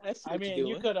doing. I mean,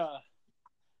 you could have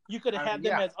I had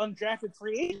mean, them yeah. as undrafted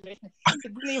free agents. You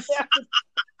didn't even have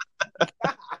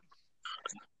to-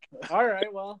 All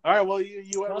right, well, All right, well,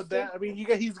 you went with Justin? that. I mean,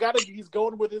 he's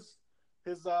going with his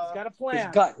he's got a plan.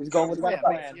 His gut. He's going with his Yeah,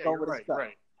 gut. man. He's going with right, his gut.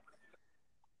 right.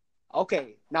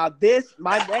 Okay, now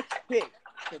my next pick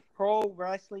for Pro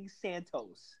Wrestling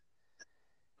Santos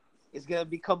is going to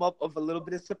become up of a little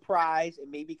bit of surprise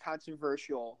and maybe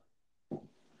controversial.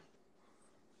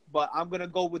 But I'm going to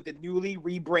go with the newly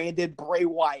rebranded Bray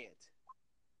Wyatt.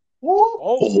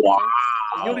 Oh, Wow.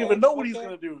 You don't even know what he's okay.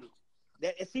 gonna do.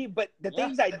 But the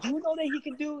things I do know that he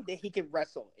can do, that he can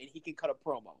wrestle and he can cut a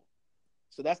promo.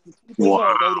 So that's the two things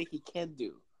I know that he can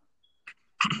do.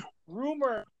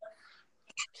 rumor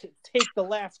to take the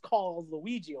last call of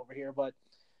Luigi over here, but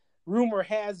rumor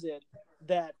has it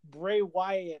that Bray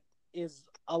Wyatt is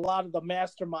a lot of the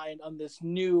mastermind on this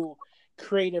new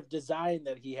creative design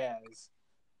that he has.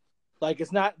 Like,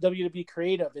 it's not WWE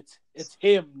creative; it's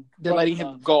him. They're letting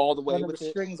him go all the way running with the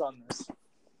it. strings on this.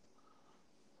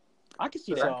 I can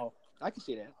see that. So I can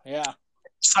see that. yeah,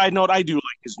 Side note, I do like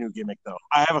his new gimmick though.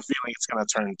 I have a feeling it's gonna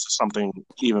turn into something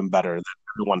even better that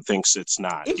everyone thinks it's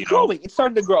not. It's you know? growing. It's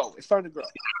starting to grow.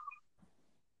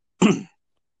 okay,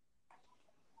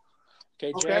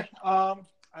 Jay. Okay.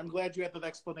 I'm glad you had that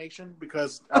explanation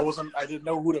because I didn't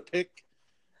know who to pick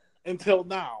until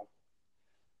now.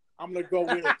 I'm gonna go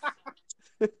with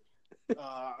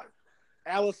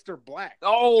Aleister Black.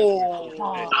 Oh,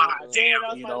 Damn, that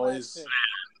was You my know, last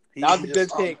pick. That was a good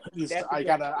pick. I That's a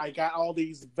good got all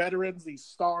these veterans, these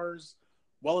stars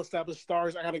well-established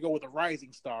stars, I got to go with a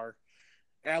rising star,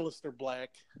 Aleister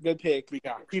Black. Good pick. We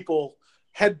got people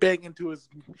headbanging to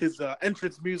his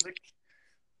entrance music.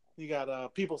 You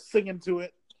got people singing to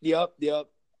it. Yep.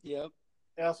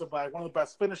 Aleister Black, one of the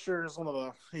best finishers.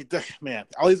 Man,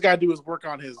 all he's got to do is work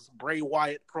on his Bray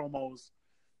Wyatt promos,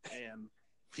 and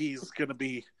he's gonna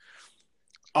be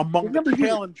among the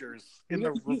challengers in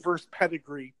the reverse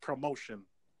pedigree promotion.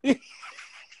 You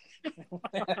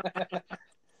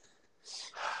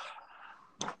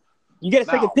get a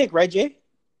second pick, right, Jay?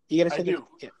 You get a second. I do.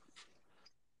 Yeah.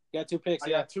 You got 2 picks.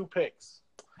 I got 2 picks,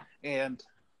 and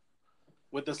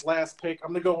with this last pick,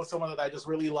 I'm gonna go with someone that I just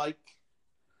really like.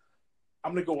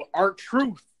 I'm gonna go with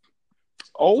R-Truth.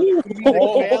 Oh, Value.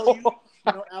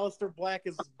 Aleister Black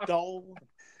is dull.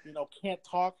 Can't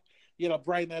talk.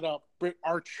 Brighten that up. Bring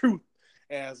R-Truth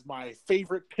as my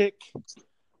favorite pick.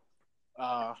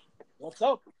 What's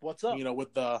up?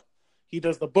 He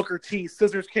does the Booker T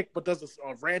scissors kick, but does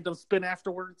a random spin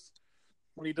afterwards.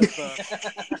 When he does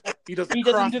the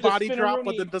cross body drop,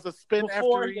 but then does a spin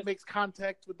after he makes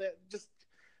contact with that.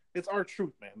 It's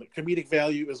R-Truth, man. The comedic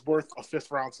value is worth a 5th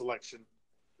round selection.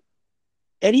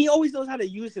 And he always knows how to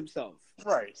use himself.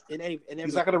 Right.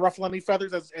 He's not going to ruffle any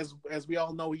feathers, as we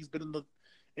all know. He's been in the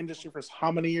industry for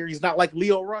how many years? He's not like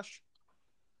Leo Rush.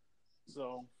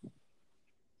 So,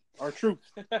 R-Truth.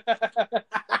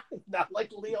 Not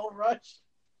like Leo Rush.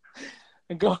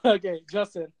 Okay,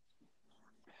 Justin.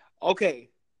 Okay.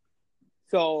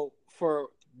 So, for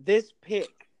this pick,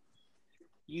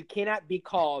 you cannot be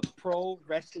called Pro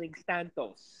Wrestling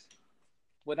Santos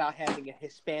without having a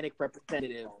Hispanic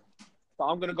representative. So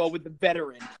I'm going to go with the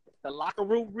veteran, the locker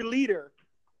room leader,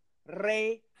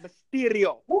 Rey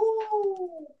Mysterio.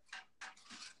 Woo!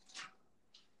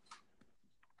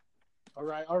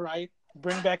 All right.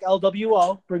 Bring back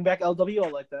LWO. Bring back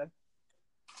LWO like that.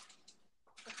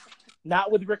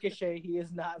 Not with Ricochet. He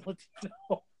is not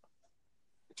Latino.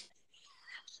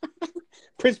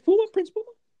 Prince Puma?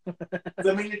 Does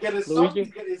that mean you get his son?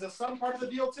 Is his son part of the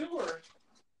deal too? Or?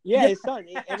 Yeah, his son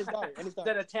and his daughter. Is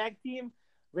that a tag team?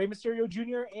 Rey Mysterio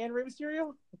Jr. and Rey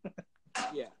Mysterio?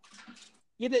 Yeah.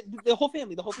 Yeah, the whole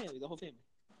family. All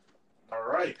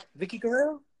right. Vicky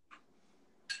Guerrero?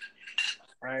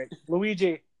 All right.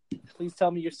 Luigi, please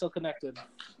tell me you're still connected.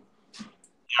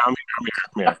 Yeah, I'm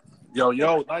here. Yo,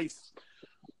 nice.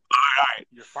 All right.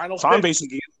 Your final so pick. I'm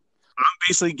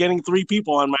basically getting 3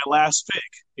 people on my last pick,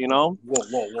 Whoa.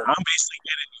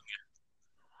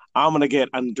 I'm gonna get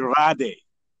Andrade,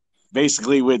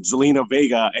 basically with Zelina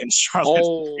Vega and Charlotte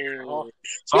Flair.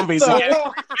 So I'm basically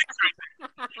getting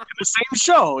the same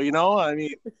show, I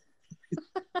mean,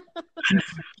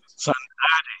 so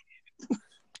Andrade,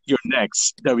 your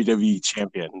next WWE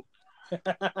champion.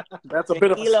 That's a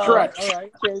bit of a stretch. All right,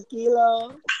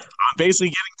 tranquilo. I'm basically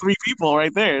getting 3 people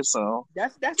right there, so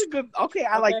That's a good. Okay,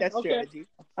 I like that strategy.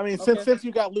 I mean, since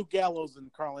you got Luke Gallows and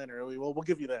Carl Anderson, we'll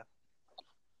give you that.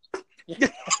 We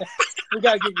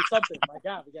gotta give you something. My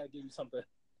God, we gotta give you something.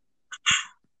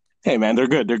 Hey man, they're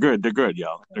good,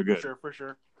 y'all. They're good. For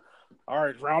sure. All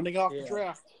right, rounding off the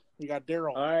draft, we got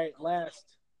Daryl. All right,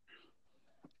 last.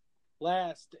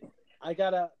 I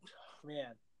gotta,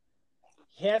 man.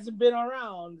 He hasn't been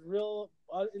around real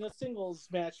in a singles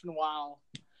match in a while,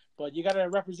 but you gotta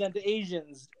represent the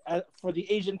Asians for the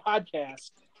Asian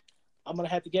podcast. I'm gonna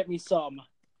have to get me some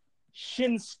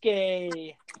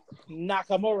Shinsuke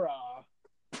Nakamura.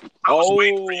 I was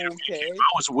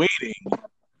waiting.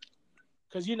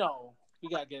 Because, you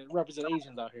gotta represent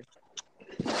Asians out here.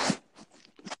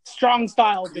 Strong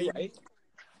style, baby. Right.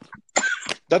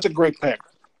 That's a great pick.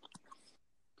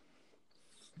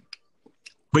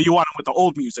 But you want him with the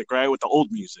old music, right? With the old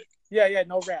music. Yeah,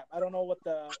 no rap. I don't know what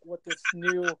this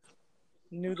new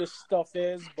this stuff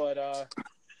is, but all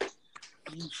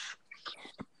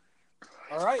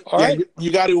right.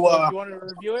 You got to. You want to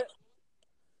review it?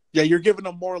 Yeah, you're giving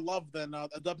him more love than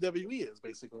WWE is,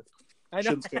 basically. I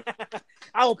know.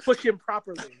 I will push him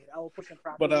properly.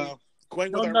 But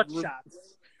going with nut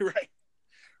shots. Right.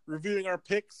 Reviewing our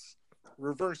picks,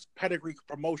 reverse pedigree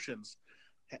promotions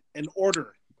in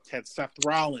order. Had Seth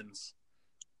Rollins,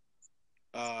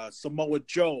 Samoa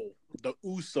Joe, the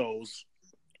Usos,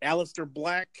 Aleister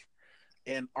Black,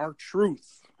 and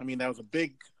R-Truth. I mean, that was a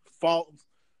big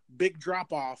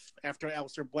drop off after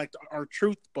Aleister Black to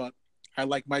R-Truth, but I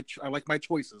like my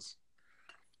choices.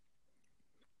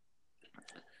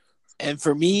 And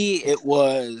for me, it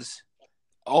was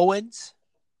Owens.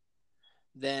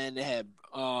 Then it had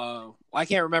I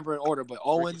can't remember in order, but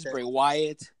Owens, Bray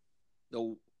Wyatt,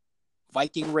 the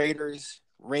Viking Raiders,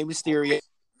 Rey Mysterio,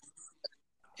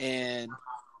 and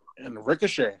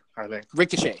Ricochet, I think.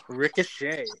 Ricochet.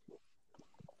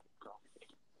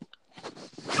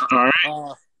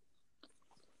 Can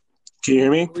you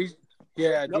hear me?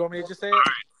 Yeah, do you want me to just say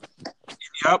it?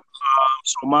 Yep.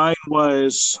 So mine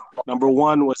was number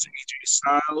 1 was AJ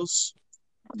Styles,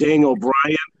 Daniel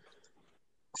Bryan,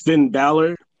 Finn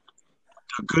Balor,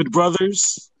 the Good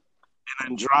Brothers,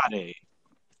 and Andrade.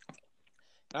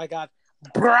 I got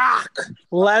Brock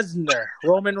Lesnar,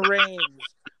 Roman Reigns,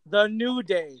 The New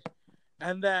Day,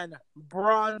 and then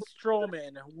Braun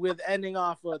Strowman with ending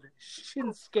off with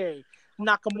Shinsuke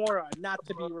Nakamura, not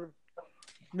to be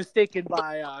mistaken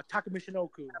by Taka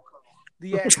Michinoku.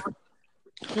 The end.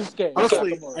 Shinsuke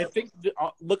Honestly, Nakamura. I think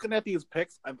looking at these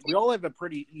picks, we all have a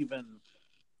pretty even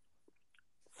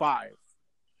 5.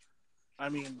 I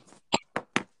mean,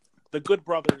 the Good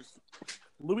Brothers.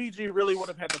 Luigi really would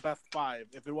have had the best 5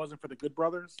 if it wasn't for the Good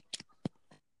Brothers.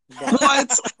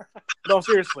 What? No,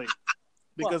 seriously.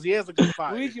 Because he has a good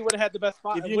 5. Luigi would have had the best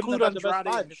 5. If you Wouldn't include have had the best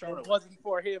Andrade 5 and if Charlotte. it wasn't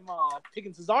for him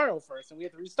picking Cesaro first, and we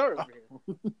had to restart over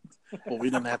here. Well, we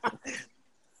didn't have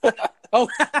to. Oh,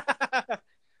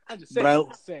 I'm just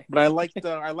saying. But I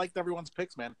liked everyone's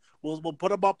picks, man. We'll put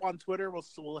them up on Twitter.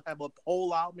 We'll have a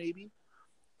poll out maybe.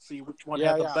 See which one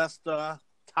had the best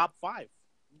top 5.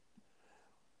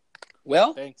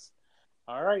 Well, Thanks.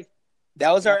 All right.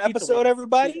 that was our Keep the episode, winner.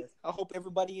 everybody. I hope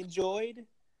everybody enjoyed.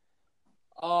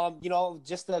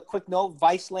 Just a quick note,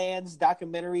 Viceland's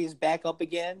documentary is back up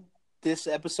again. This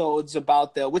episode's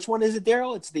about which one is it,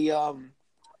 Daryl? It's the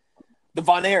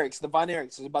Von Erichs. The Von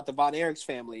Erichs. It's about the Von Erichs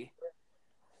family.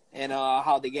 And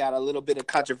how they got a little bit of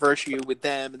controversy with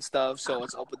them and stuff. So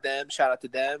it's up with them. Shout out to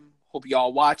them. Hope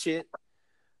y'all watch it.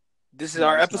 This is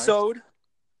our episode. Nice.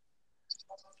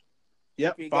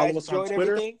 Yep. You Follow guys us on enjoyed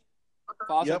Twitter. everything?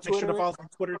 Follow us on Make sure to Twitter. follow us on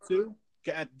Twitter too.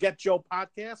 Get Joe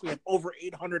Podcast. We have over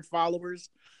 800 followers.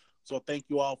 So thank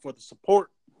you all for the support.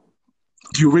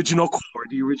 The original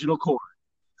core.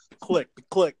 Click. The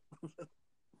click.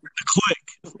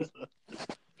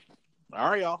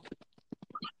 All right, y'all.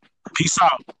 Peace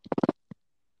out.